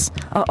treatments,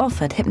 are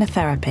offered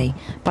hypnotherapy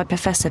by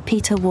Professor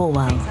Peter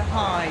Warwell.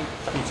 Hi.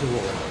 Peter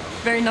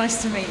Warwell. Very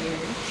nice to meet you.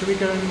 Shall we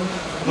go and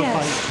have a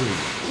bite to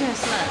eat?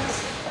 Yes,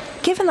 let's.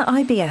 Given that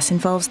IBS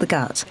involves the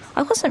gut,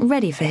 I wasn't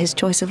ready for his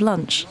choice of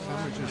lunch.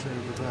 Sandwiches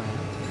over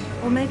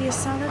there. Or maybe a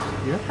salad?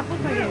 Yeah. What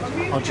about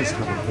you? I'll just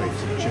have a plate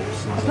of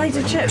chips. A plate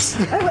of chips?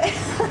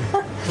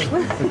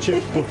 A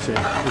chip butty,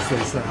 as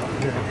they say.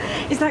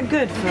 Yeah. Is that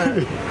good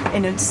for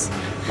innards?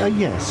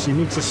 Yes, you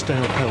need to stay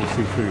off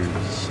healthy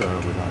foods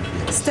with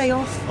IBS. Stay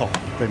off? Oh,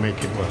 they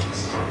make it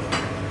worse.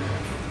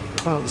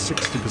 About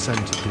 60%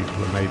 of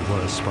people are made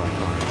worse by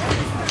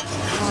IBS.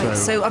 Right,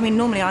 so I mean,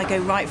 normally I go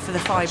right for the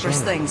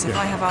fibrous things. If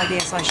I have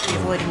IBS, I should be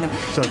avoiding them.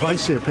 So if I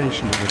see a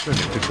patient in the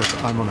clinic who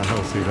says, I'm on a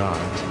healthy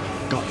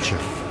diet, gotcha.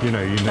 You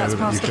know That's that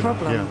past you can... the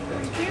problem.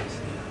 Yeah.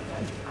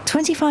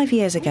 25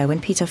 years ago, when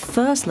Peter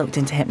first looked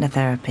into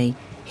hypnotherapy,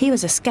 he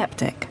was a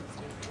skeptic.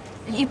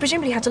 You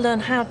presumably had to learn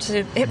how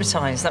to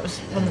hypnotise. That was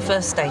one of the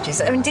first stages.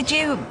 I mean, did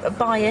you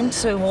buy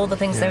into all the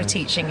things they were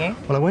teaching you?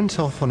 Well, I went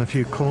off on a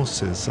few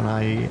courses, and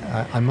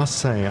I must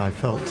say I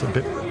felt a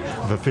bit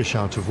of a fish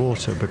out of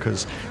water,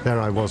 because there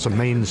I was, a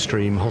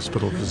mainstream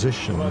hospital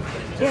physician,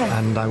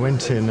 and I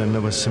went in and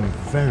there were some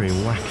very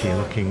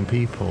wacky-looking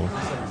people,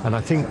 and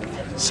I think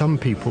some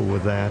people were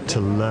there to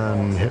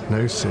learn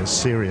hypnosis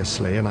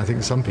seriously, and I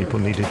think some people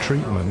needed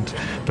treatment,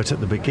 but at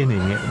the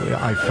beginning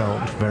I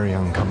felt very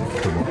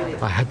uncomfortable.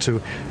 I had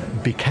to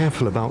be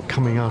careful about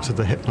coming out of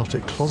the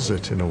hypnotic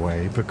closet in a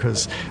way,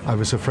 because I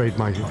was afraid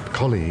my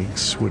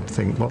colleagues would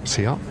think, what's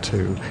he up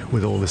to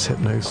with all this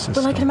hypnosis Well,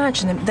 stuff? I can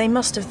imagine they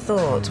must have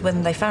thought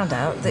when they found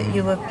out that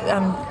you were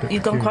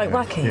you'd gone quite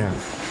wacky. Yeah.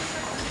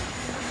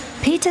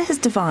 Peter has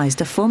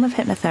devised a form of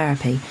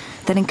hypnotherapy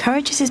that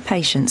encourages his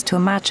patients to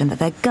imagine that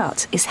their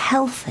gut is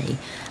healthy,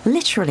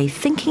 literally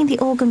thinking the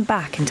organ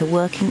back into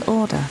working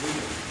order.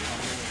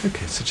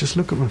 Okay, so just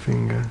look at my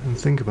finger and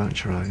think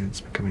about your eye.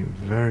 It's becoming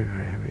very,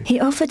 very heavy. He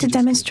offered to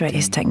demonstrate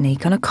his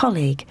technique on a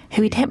colleague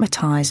who he'd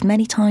hypnotised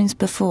many times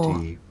before.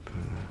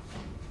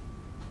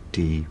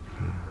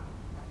 Deeper,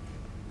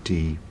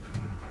 deeper,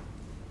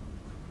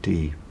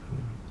 deeper,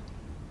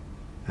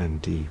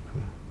 and deeper.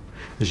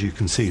 As you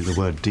can see, the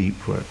word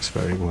deep works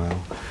very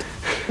well.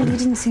 Well, he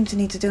didn't seem to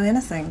need to do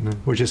anything. No,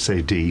 we'll just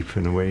say deep,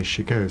 and away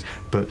she goes.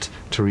 But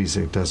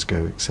Teresa does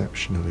go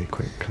exceptionally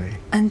quickly.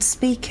 And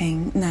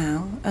speaking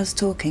now, us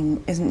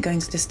talking, isn't going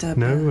to disturb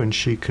her? No, and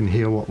she can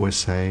hear what we're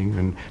saying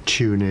and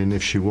tune in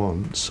if she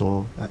wants,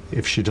 or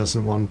if she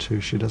doesn't want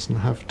to, she doesn't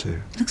have to.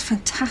 It looks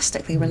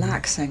fantastically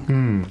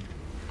relaxing.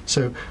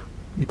 So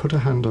you put a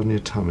hand on your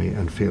tummy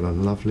and feel a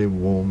lovely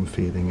warm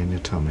feeling in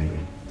your tummy.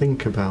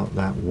 Think about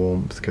that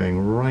warmth going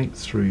right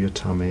through your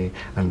tummy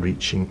and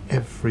reaching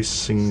every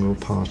single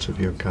part of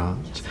your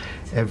gut.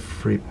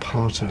 Every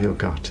part of your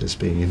gut is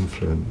being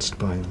influenced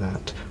by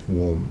that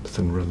warmth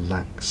and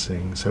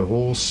relaxing. So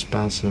all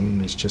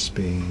spasm is just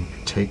being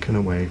taken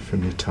away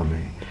from your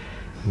tummy.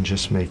 and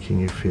just making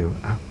you feel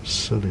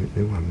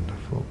absolutely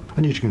wonderful.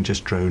 And you can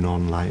just drone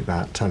on like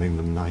that, telling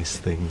them nice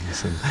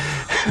things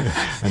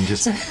and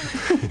just...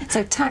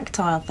 So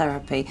tactile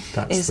therapy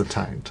is the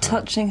tactile.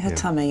 Touching her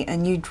tummy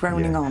and you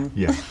droning on.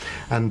 Yeah.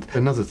 And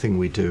another thing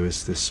we do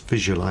is this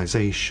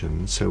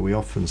visualization. So we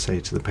often say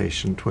to the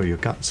patient, well, your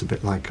gut's a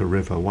bit like a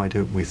river. Why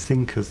don't we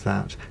think of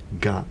that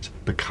gut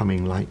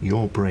becoming like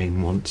your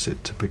brain wants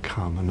it to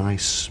become, a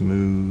nice,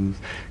 smooth,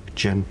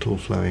 gentle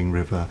flowing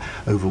river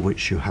over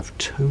which you have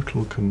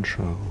total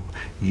control.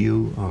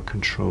 You are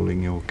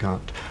controlling your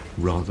gut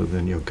rather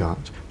than your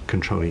gut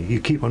controlling. You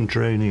keep on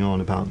droning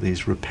on about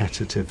these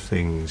repetitive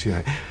things, you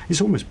know. It's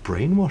almost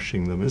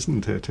brainwashing them,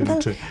 isn't it?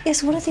 Well,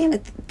 yes, what I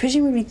think,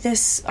 presumably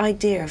this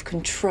idea of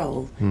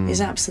control is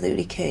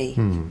absolutely key.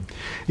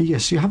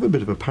 Yes, you have a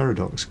bit of a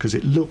paradox because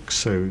it looks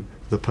so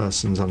the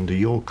person's under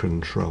your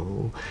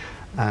control,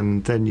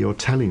 and then you're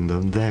telling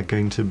them they're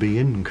going to be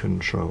in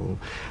control.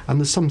 And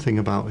there's something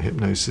about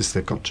hypnosis,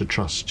 they've got to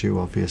trust you,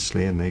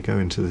 obviously, and they go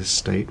into this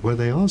state where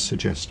they are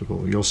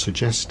suggestible. You're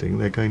suggesting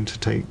they're going to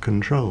take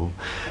control.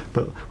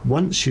 But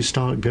once you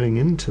start going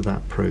into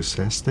that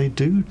process, they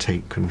do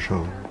take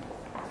control.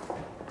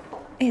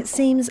 It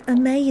seems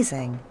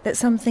amazing that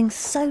something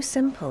so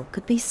simple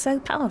could be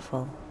so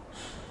powerful.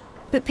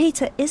 But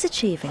Peter is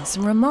achieving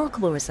some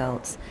remarkable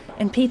results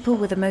in people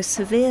with the most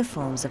severe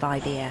forms of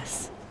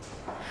IBS.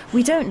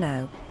 We don't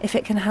know if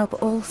it can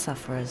help all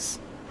sufferers.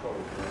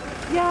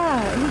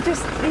 Yeah,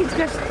 he's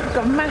just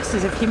got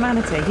masses of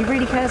humanity. He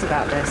really cares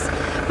about this.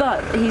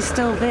 But he's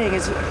still being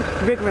as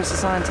rigorous a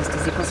scientist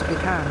as he possibly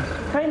can.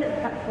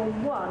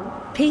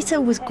 Peter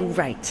was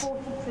great,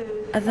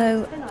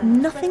 although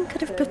nothing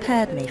could have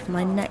prepared me for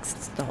my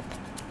next stop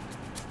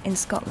in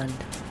Scotland.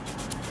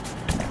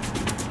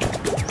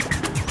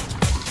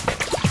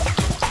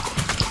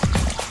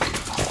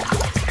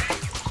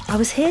 I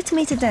was here to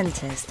meet a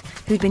dentist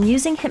who'd been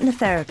using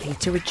hypnotherapy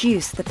to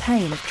reduce the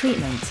pain of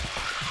treatment.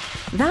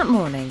 That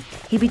morning,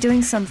 he'd be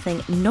doing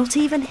something not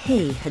even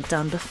he had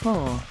done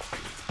before.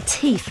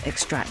 Teeth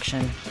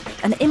extraction,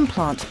 an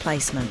implant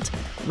placement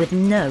with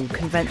no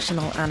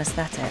conventional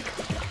anaesthetic,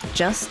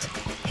 just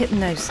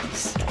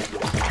hypnosis.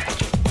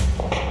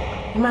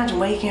 Imagine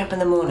waking up in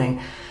the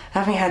morning,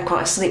 having had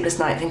quite a sleepless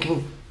night,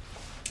 thinking,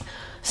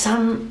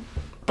 some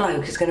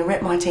bloke is going to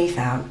rip my teeth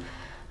out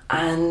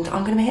and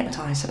I'm going to be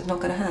hypnotised, so it's not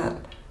going to hurt.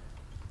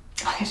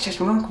 It's just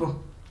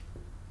remarkable.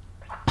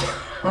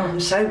 I'm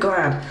so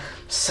glad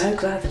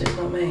that it's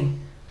not me.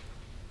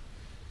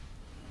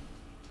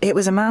 It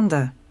was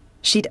Amanda.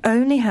 She'd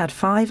only had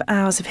 5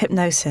 hours of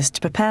hypnosis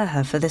to prepare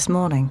her for this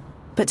morning.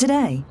 But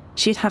today,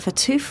 she'd have her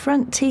 2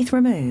 front teeth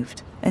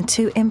removed and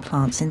 2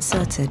 implants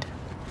inserted.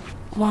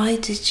 Why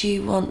did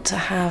you want to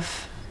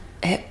have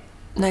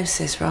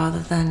hypnosis rather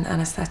than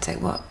anaesthetic?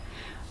 What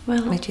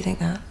made you think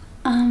that?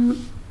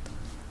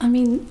 I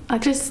mean, I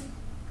just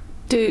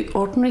do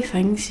ordinary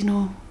things, you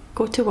know,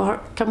 go to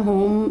work, come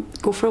home,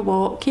 go for a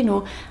walk, you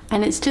know,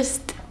 and it's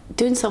just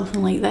doing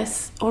something like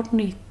this.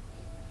 Ordinary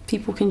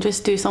people can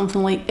just do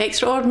something like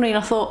extraordinary,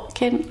 and I thought,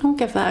 Ken, I'll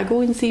give that a go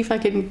and see if I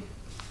can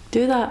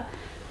do that.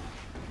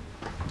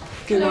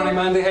 Good morning,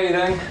 Mandy, how are you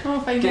doing?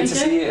 Oh, fine, Good to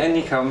see you, in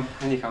you come,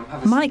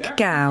 Have a Mike seat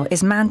Gow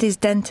is Mandy's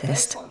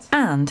dentist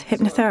and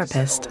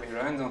hypnotherapist.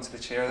 there. Round onto the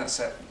chair, that's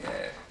it,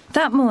 yeah.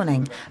 That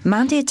morning,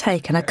 Mandy had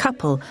taken a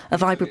couple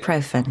of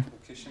ibuprofen.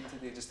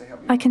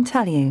 I can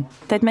tell you,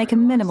 they'd make a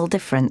minimal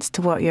difference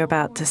to what you're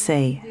about to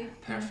see.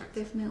 Perfect.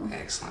 Definitely.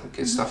 Excellent,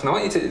 good stuff. And I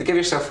want you to give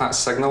yourself that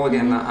signal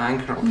again, that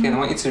anchor, okay? And I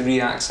want you to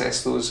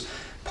re-access those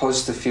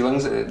positive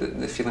feelings,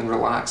 the feeling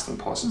relaxed and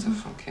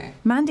positive, okay?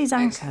 Mandy's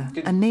anchor,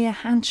 a mere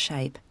hand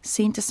shape,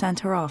 seemed to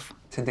send her off.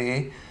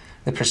 Today,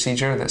 the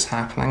procedure that's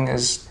happening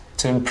is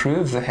to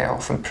improve the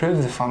health,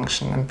 improve the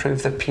function,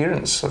 improve the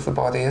appearance of the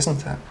body,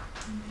 isn't it?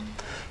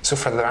 So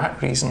for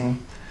that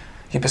reason,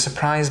 you'd be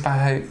surprised by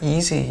how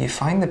easy you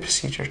find the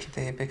procedure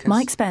today, because...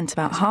 Mike spent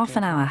about half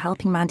an hour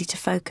helping Mandy to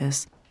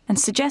focus and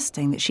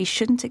suggesting that she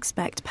shouldn't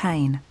expect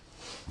pain.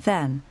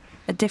 Then,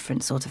 a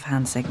different sort of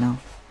hand signal.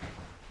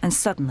 And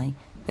suddenly,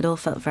 it all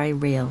felt very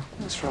real.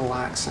 Just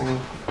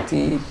relaxing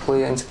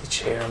deeply into the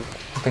chair,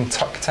 being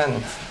tucked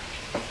in,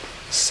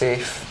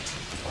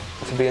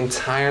 safe, to be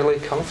entirely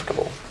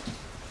comfortable.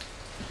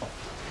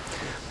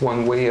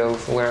 One way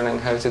of learning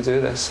how to do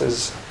this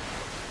is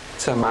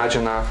to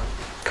imagine a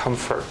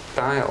comfort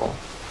dial.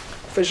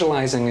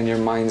 Visualising in your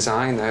mind's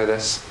eye now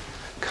this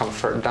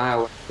comfort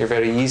dial. You're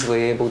very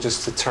easily able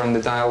just to turn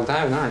the dial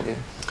down, aren't you?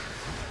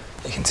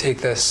 You can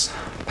take this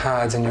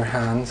pad in your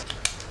hand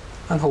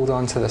and hold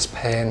on to this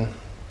pen.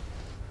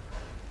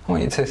 I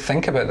want you to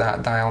think about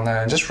that dial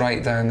now and just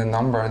write down the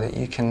number that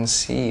you can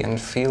see and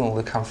feel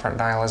the comfort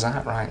dial is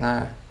at right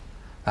now.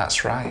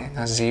 That's right,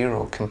 a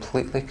 0,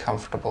 completely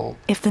comfortable.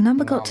 If the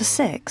number got to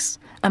 6,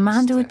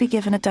 Amanda would be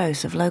given a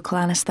dose of local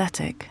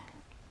anaesthetic.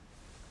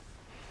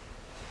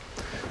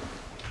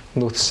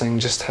 Noticing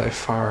just how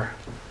far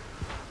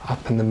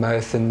up in the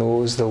mouth, the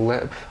nose, the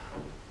lip.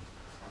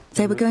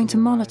 They were going to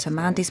monitor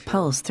Mandy's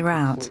pulse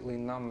throughout.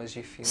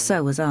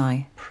 So was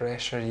I.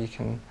 Pressure, you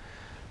can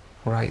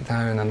Write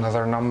down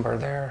another number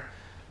there.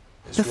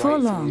 Before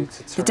long,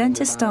 the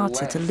dentist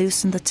started to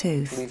loosen the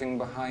tooth.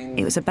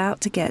 It was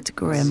about to get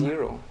grim.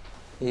 0.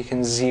 You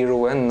can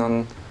zero in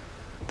on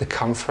the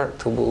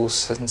comfortable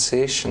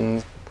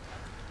sensation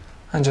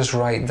and just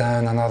write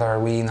down another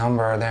wee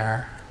number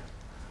there.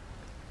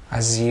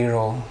 A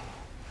 0.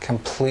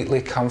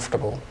 Completely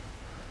comfortable.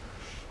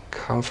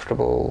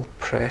 Comfortable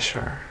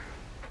pressure.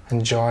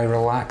 Enjoy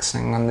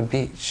relaxing on the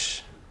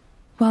beach.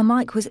 While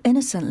Mike was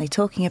innocently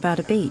talking about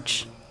a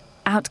beach,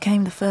 out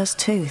came the first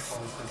tooth.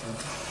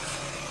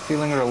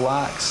 Feeling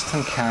relaxed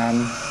and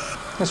calm.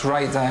 Just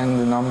write down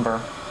the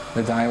number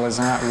the dial is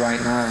at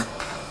right now.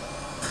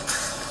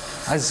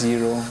 A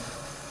 0.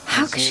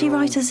 How could she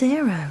write a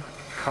 0?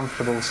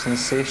 Comfortable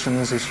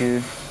sensations as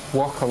you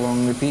walk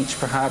along the beach.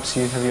 Perhaps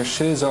you have your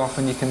shoes off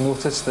and you can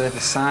notice the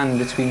sand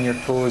between your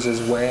toes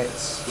is wet,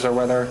 or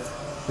whether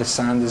the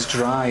sand is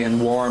dry and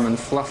warm and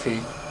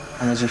fluffy.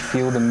 And as you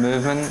feel the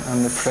movement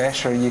and the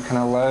pressure, you can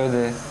allow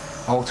the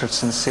altered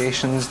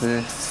sensations,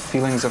 the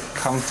feelings of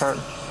comfort.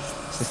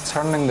 So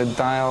turning the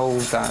dial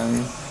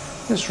down,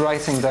 just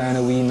writing down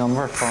a wee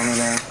number for me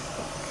there.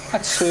 A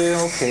 2,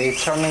 okay,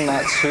 turning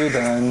that 2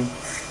 down,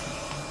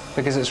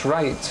 because it's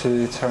right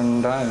to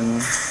turn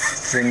down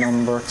the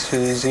number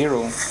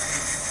 20.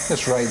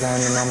 Just write down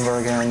the number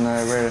again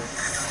now.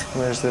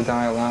 Where's the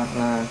dial at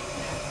now?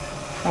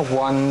 A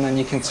 1, and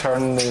you can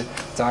turn the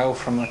dial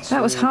from a 2.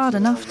 That was hard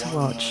enough to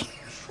watch,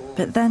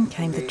 but then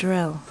came the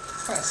drill.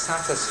 Quite a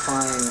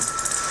satisfying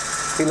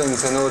feeling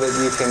to know that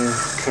you can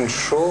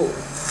control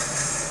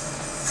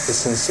the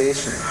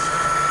sensation,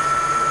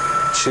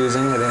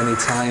 choosing at any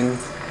time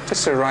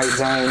just to write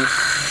down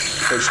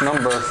which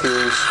number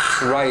feels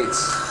right.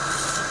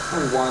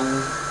 And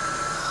 1.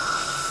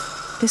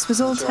 This was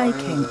all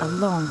taking a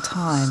long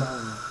time,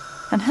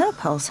 and her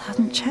pulse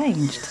hadn't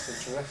changed.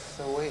 Drift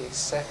away,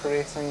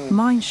 separating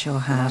Mine sure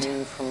had.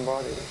 mind from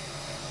body.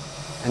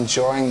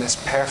 Enjoying this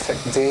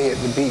perfect day at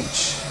the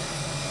beach,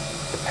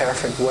 the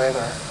perfect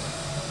weather.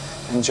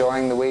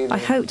 Enjoying the way I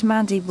hoped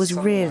Mandy was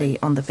really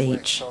on the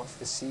beach. off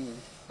the sea.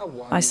 A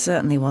 1. I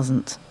certainly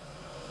wasn't.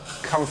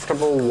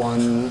 Comfortable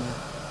 1,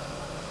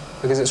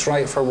 because it's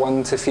right for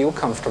 1 to feel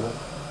comfortable.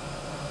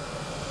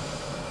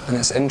 And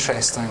it's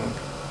interesting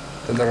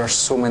that there are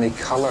so many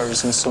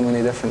colours and so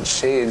many different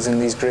shades in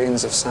these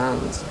grains of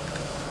sand.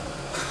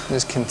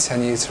 Just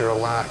continue to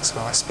relax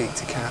while I speak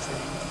to Kathy.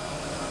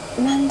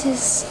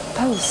 Mandy's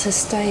pulse has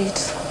stayed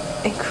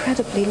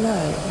incredibly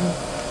low.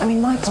 I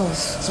mean, my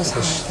pulse was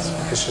higher than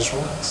that. Because she's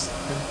relaxed.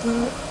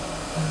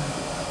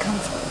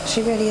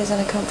 She really is in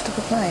a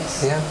comfortable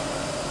place. Yeah.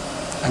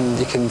 And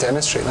you can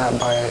demonstrate that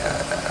by,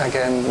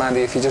 again,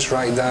 Mandy, if you just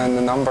write down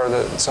the number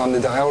that's on the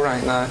dial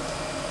right now.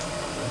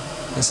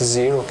 It's a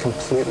 0,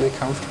 completely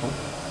comfortable.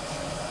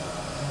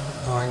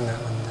 Knowing that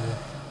when the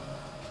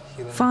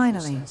healing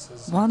Finally,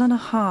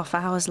 1.5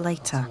 hours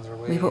later,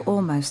 we were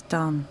almost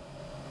done.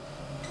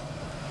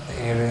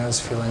 the area is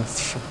feeling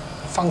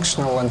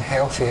functional and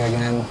healthy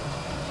again,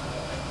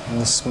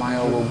 and the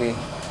smile will be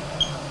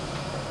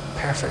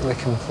perfectly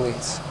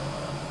complete.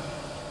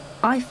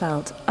 I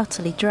felt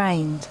utterly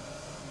drained.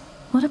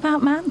 What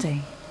about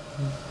Mandy?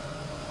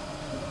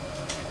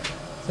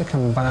 To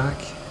come back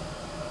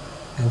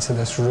into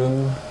this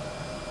room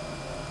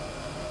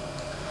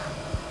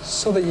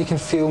so that you can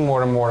feel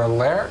more and more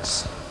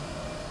alert,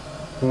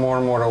 more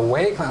and more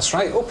awake. That's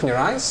right, open your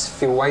eyes,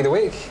 feel wide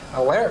awake,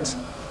 alert.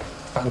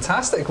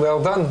 Fantastic,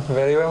 well done,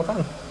 very well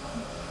done.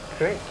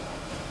 Great.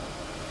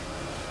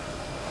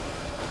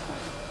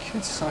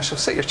 Good, so I shall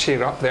set your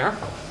chair up there.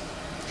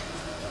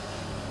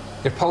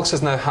 Your pulse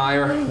is now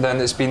higher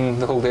than it's been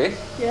the whole day.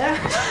 Yeah.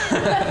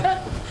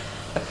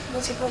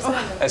 What's your pulse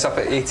now? It's up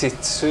at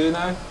 82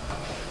 now.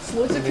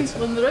 Loads of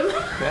people in the room.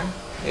 Yeah,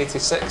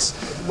 86.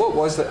 What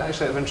was the,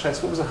 actually out of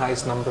interest, what was the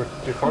highest number? Do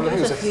you recall? I think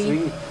it was a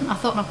 3. I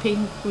thought my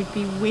pain would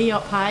be way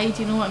up high,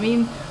 do you know what I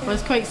mean? I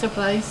was quite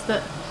surprised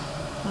that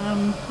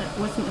it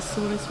wasn't as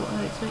sore as what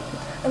I expected.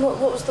 And what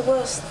was the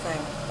worst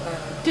thing about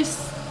it? Just,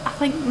 I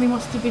think they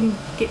must have been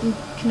getting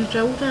kind of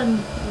drilled in.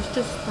 It was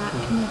just that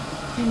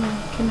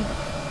kind of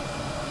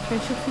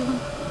pressure feeling.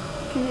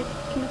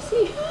 Can I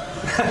see?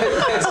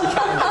 Yes, you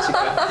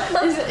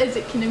can. Is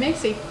it kind of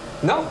messy?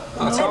 No,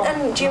 not at all.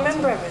 And do you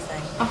remember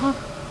everything?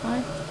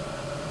 Aye.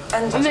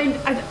 And then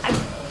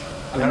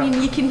I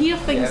mean, you can hear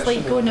things Yeah,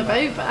 like going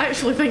about, but I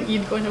actually think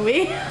you'd gone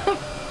away.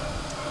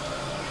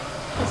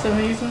 That's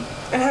amazing.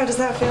 And how does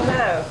that feel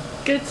now?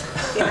 Good.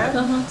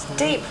 Yeah? It's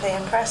deeply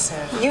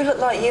impressive. You look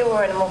like you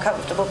were in a more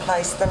comfortable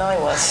place than I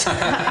was.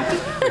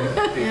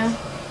 Yeah.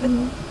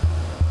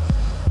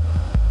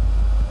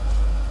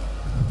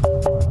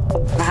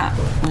 That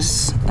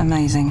was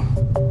amazing.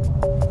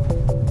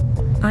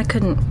 I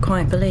couldn't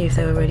quite believe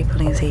they were really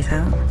pulling his teeth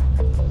out.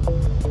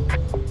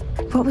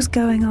 What was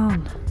going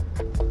on?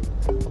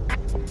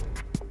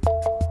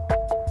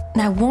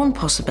 Now, one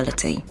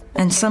possibility,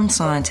 and some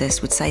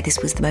scientists would say this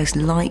was the most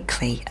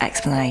likely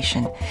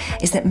explanation,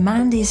 is that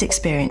Mandy is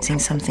experiencing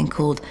something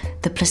called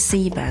the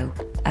placebo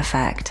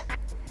effect.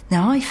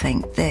 Now, I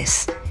think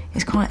this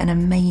is quite an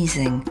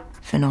amazing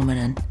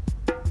phenomenon.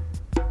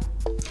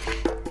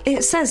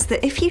 It says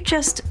that if you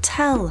just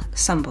tell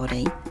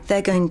somebody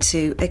they're going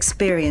to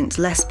experience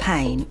less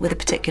pain with a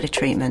particular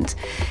treatment,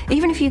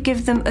 even if you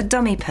give them a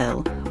dummy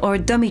pill or a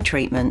dummy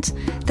treatment,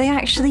 they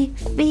actually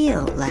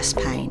feel less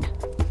pain.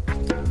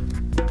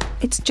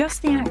 It's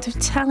just the act of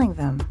telling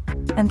them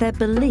and their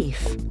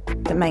belief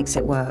that makes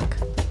it work.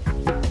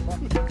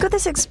 Could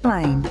this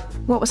explain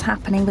what was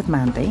happening with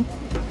Mandy?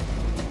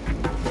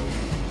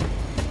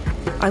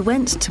 I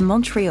went to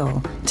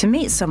Montreal to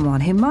meet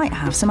someone who might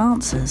have some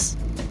answers.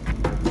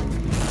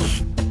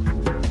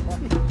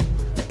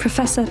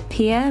 Professor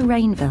Pierre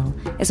Rainville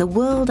is a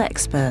world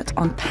expert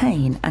on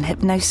pain and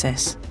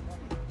hypnosis.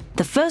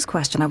 The first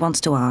question I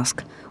wanted to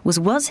ask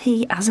was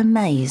he as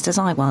amazed as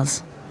I was?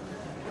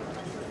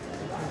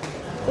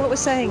 What we're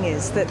saying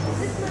is that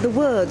the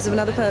words of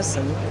another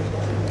person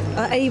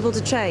are able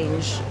to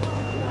change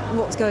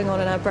what's going on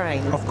in our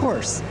brain. Of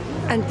course.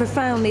 And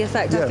profoundly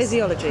affect our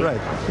physiology.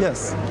 Right,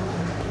 yes.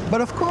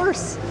 But of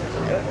course,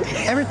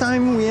 every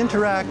time we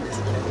interact,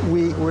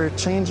 we're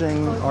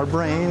changing our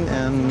brain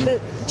and...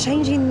 But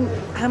changing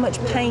how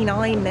much pain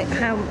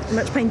how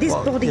much pain this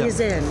body is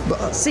in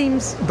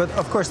seems... But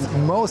of course,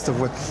 most of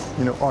what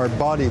our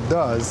body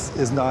does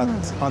is not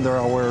under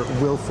our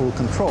willful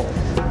control.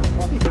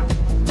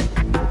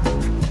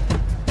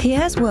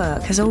 Pierre's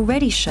work has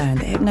already shown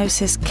that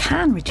hypnosis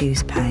can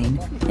reduce pain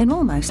in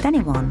almost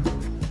anyone.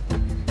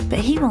 But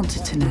he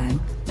wanted to know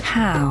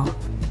how.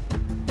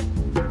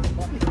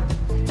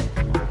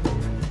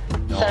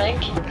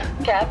 5,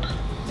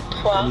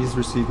 4, 3. He's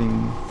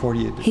receiving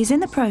 48. He's in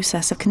the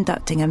process of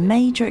conducting a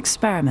major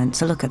experiment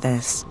to look at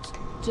this.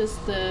 Just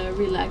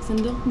relax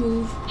and don't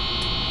move.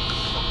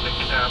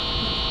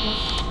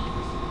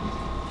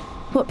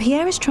 What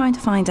Pierre is trying to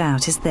find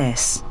out is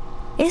this.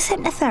 Is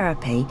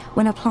hypnotherapy,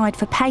 when applied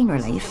for pain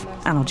relief,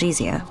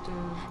 analgesia,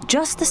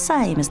 just the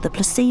same as the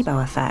placebo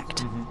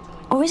effect?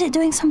 Or is it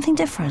doing something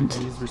different?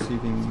 He's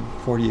receiving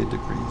 48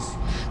 degrees.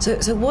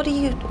 So what are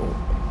you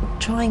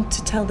trying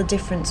to tell the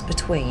difference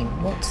between?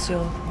 What's your...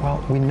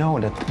 Well, we know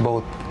that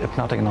both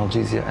hypnotic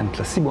analgesia and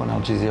placebo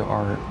analgesia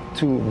are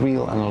two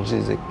real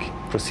analgesic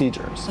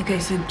procedures. Okay,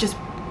 so just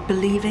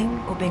believing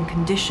or being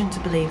conditioned to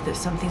believe that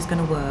something's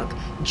going to work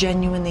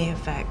genuinely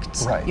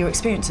affects your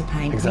experience of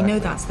pain. Exactly. We know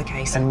that's the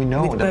case and we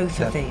know with both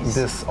of these.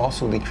 This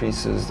also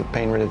decreases the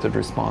pain-related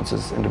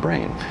responses in the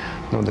brain.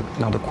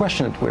 Now the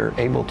question that we're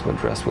able to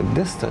address with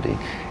this study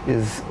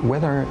is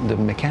whether the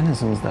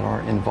mechanisms that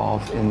are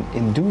involved in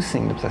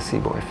inducing the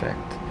placebo effect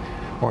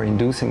or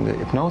inducing the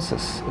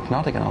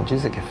hypnotic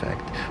analgesic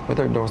effect,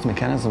 whether those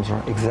mechanisms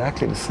are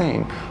exactly the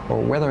same or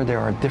whether there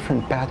are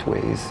different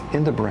pathways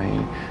in the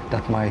brain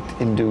that might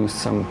induce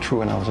some true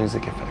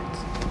analgesic effects.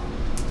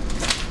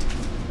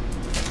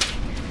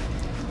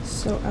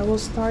 So I will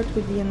start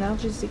with the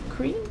analgesic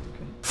cream.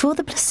 For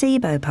the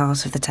placebo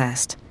part of the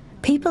test,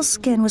 people's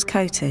skin was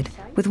coated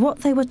with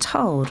what they were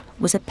told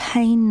was a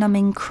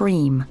pain-numbing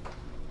cream.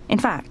 In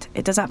fact,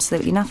 it does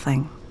absolutely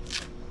nothing.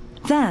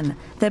 Then,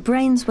 their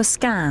brains were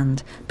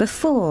scanned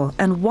before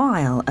and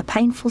while a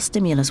painful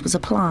stimulus was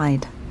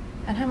applied.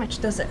 And how much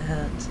does it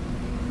hurt?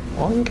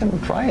 Well, you can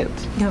try it.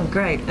 Oh,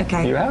 great,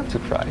 okay. You have to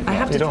try it. I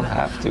have to You don't try.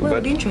 have to, Well, but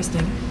it'd be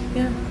interesting,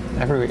 yeah.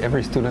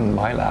 every student in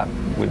my lab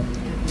would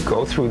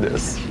go through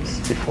this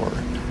before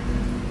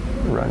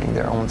running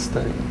their own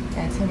study.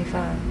 Yeah, it's only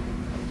fair.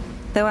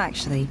 Though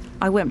actually,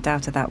 I wimped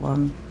out of that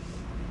one.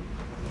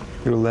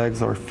 Your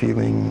legs are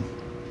feeling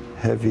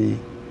heavy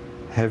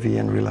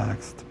and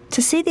relaxed.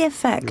 To see the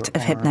effect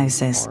of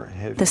hypnosis,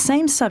 the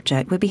same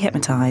subject would be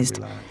hypnotized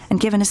and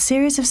given a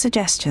series of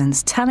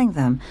suggestions telling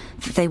them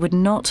that they would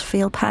not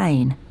feel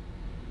pain.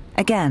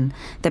 Again,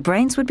 their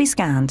brains would be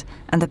scanned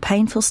and the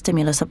painful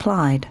stimulus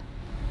applied.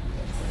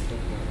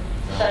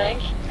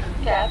 5,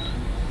 4,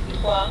 3.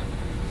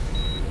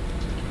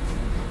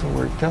 So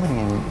we're telling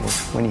him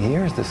when he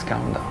hears this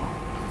countdown,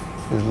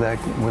 his leg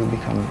will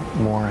become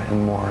more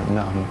and more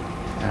numb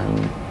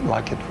and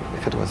like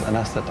if it was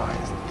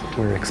anesthetized.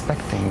 We're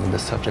expecting the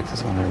subject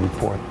is going to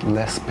report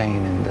less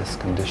pain in this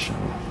condition.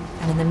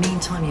 And in the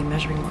meantime, you're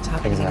measuring what's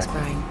happening in his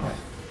brain. Right.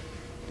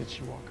 Did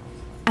she walk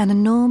out? An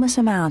enormous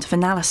amount of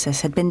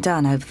analysis had been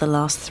done over the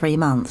last 3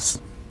 months.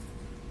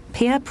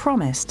 Pierre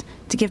promised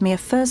to give me a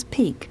first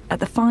peek at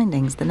the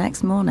findings the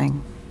next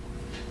morning.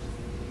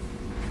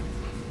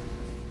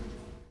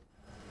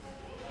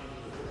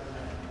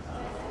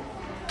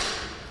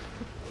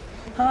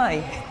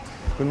 Hi.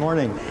 Good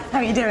morning. How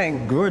are you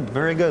doing? Good,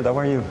 very good. How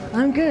are you?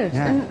 I'm good.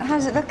 Yeah. And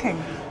how's it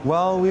looking?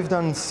 Well, we've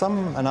done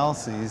some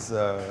analyses.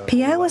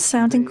 Pierre was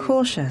sounding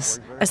cautious,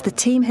 as the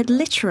team had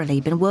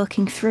literally been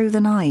working through the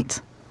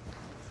night.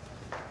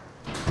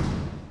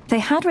 They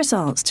had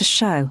results to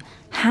show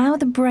how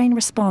the brain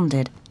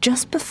responded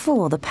just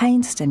before the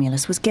pain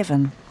stimulus was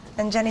given.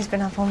 And Jenny's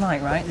been up all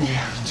night, right?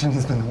 Yeah,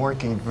 Jenny's been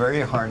working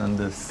very hard on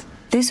this.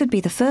 This would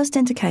be the first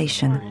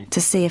indication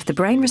to see if the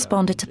brain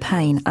responded to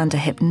pain under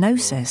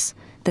hypnosis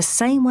the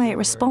same way it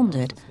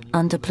responded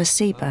under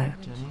placebo.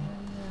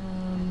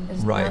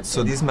 Right,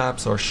 so these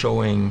maps are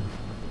showing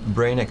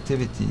brain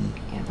activity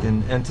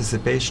in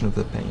anticipation of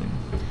the pain.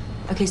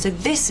 Okay, so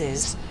this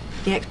is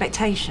the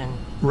expectation.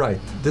 Right.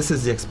 This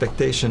is the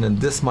expectation, and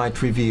this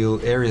might reveal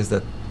areas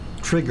that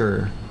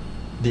trigger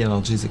the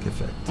analgesic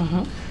effect.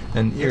 Mm-hmm.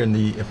 And here in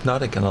the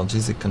hypnotic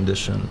analgesic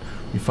condition,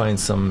 we find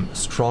some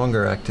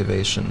stronger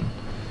activation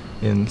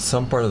in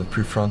some part of the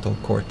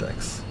prefrontal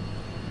cortex.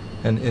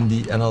 And in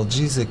the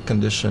analgesic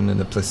condition in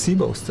the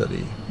placebo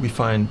study, we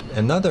find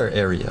another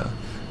area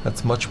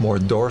that's much more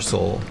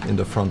dorsal in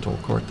the frontal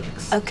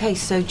cortex. Okay,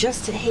 so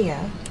just here,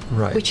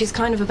 Right. which is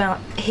kind of about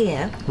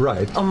here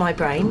Right. on my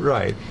brain.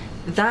 Right.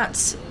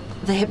 That's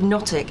the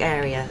hypnotic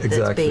area that's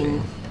Exactly.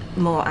 been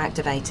more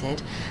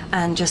activated.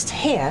 And just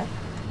here,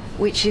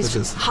 which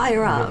is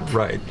higher up,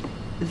 Right.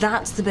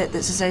 that's the bit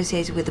that's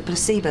associated with the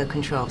placebo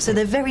control. So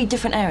they're very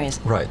different areas.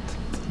 Right.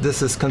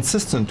 This is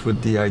consistent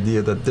with the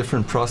idea that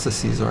different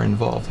processes are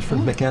involved,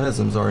 different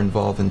mechanisms are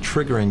involved in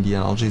triggering the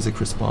analgesic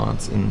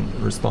response in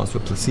response to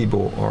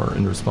placebo or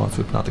in response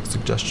to hypnotic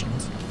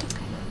suggestions.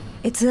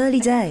 It's early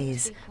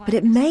days, but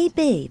it may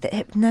be that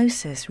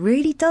hypnosis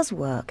really does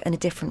work in a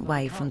different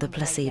way from the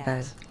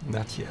placebo.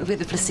 Not yet. With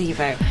the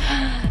placebo.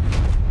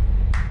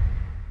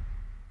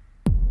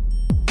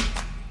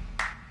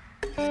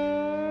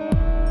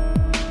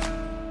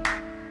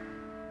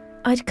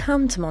 I'd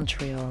come to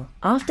Montreal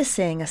after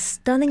seeing a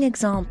stunning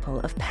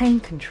example of pain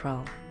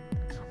control,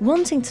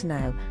 wanting to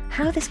know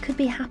how this could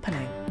be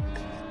happening.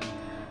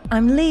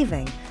 I'm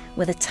leaving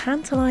with a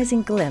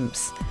tantalising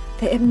glimpse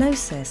that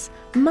hypnosis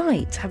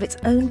might have its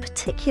own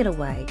particular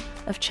way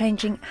of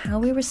changing how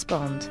we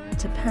respond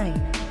to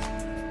pain.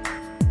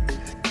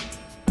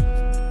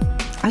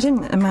 I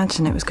didn't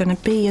imagine it was going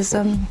to be as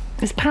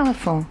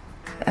powerful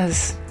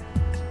as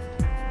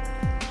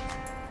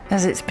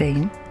it's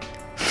been.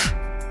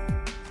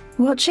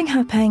 Watching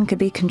how pain could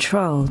be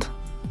controlled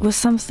was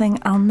something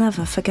I'll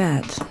never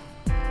forget.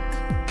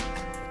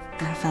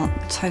 I felt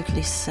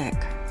totally sick.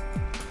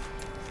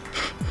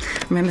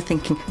 I remember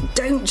thinking,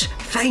 don't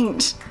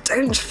faint,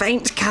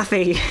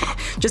 Kathy.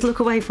 Just look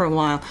away for a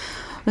while.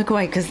 Look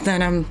away, because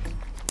then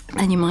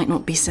you might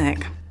not be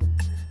sick.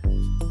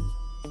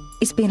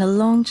 It's been a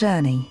long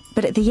journey,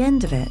 but at the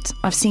end of it,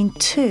 I've seen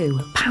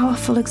two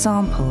powerful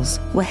examples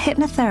where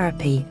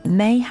hypnotherapy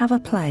may have a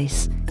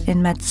place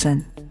in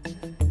medicine.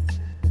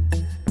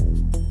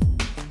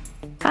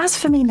 As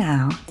for me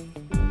now,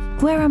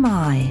 where am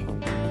I?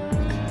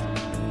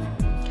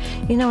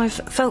 You know, I've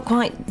felt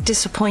quite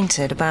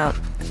disappointed about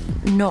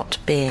not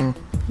being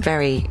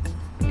very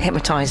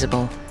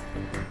hypnotisable.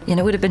 You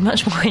know, it would have been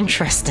much more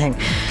interesting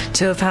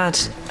to have had,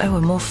 a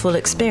more full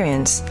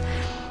experience.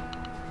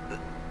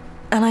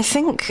 And I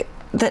think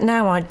that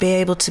now I'd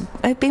be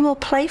more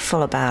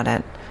playful about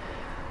it.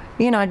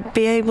 You know, I'd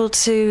be able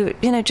to,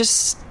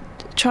 just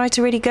try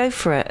to really go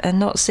for it and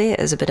not see it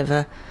as a bit of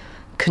a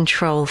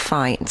control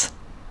fight.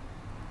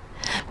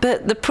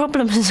 But the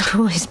problem has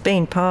always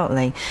been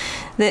partly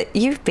that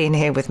you've been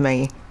here with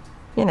me.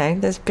 You know,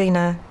 there's been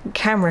a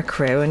camera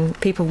crew and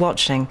people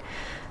watching.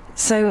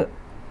 So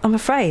I'm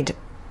afraid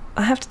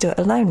I have to do it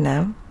alone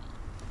now.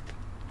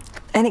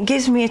 And it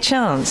gives me a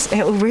chance,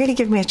 it will really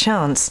give me a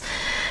chance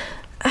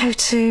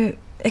to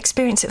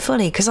experience it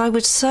fully, because I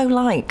would so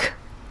like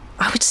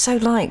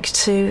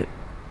to,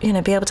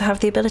 be able to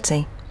have the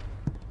ability.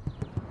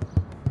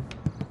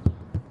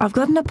 I've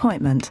got an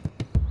appointment.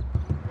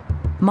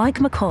 Mike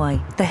McCoy,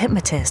 the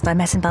hypnotist I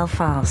met in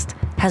Belfast,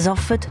 has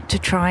offered to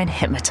try and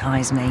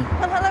hypnotise me.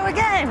 Well, hello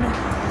again.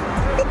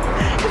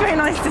 It's very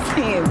nice to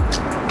see you.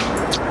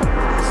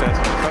 So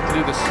you've got to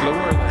do this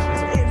slower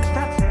then.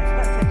 That's it.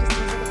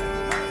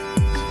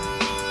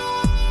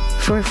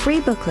 For a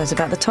free booklet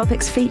about the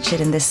topics featured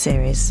in this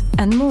series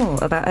and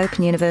more about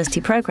Open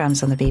University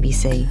programmes on the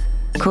BBC,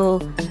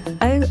 call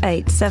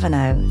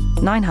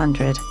 0870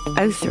 900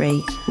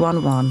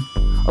 0311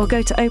 or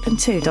go to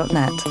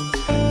open2.net.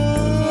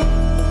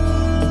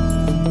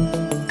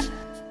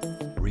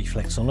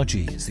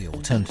 Reflexology is the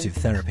alternative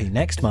therapy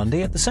next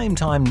Monday at the same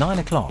time, 9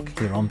 o'clock,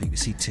 here on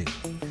BBC Two.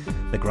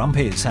 The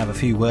Grumpies have a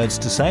few words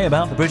to say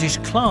about the British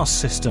class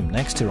system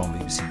next here on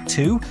BBC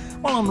Two,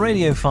 while on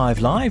Radio 5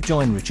 Live,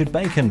 join Richard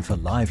Bacon for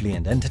lively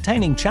and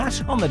entertaining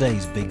chat on the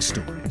day's big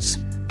stories.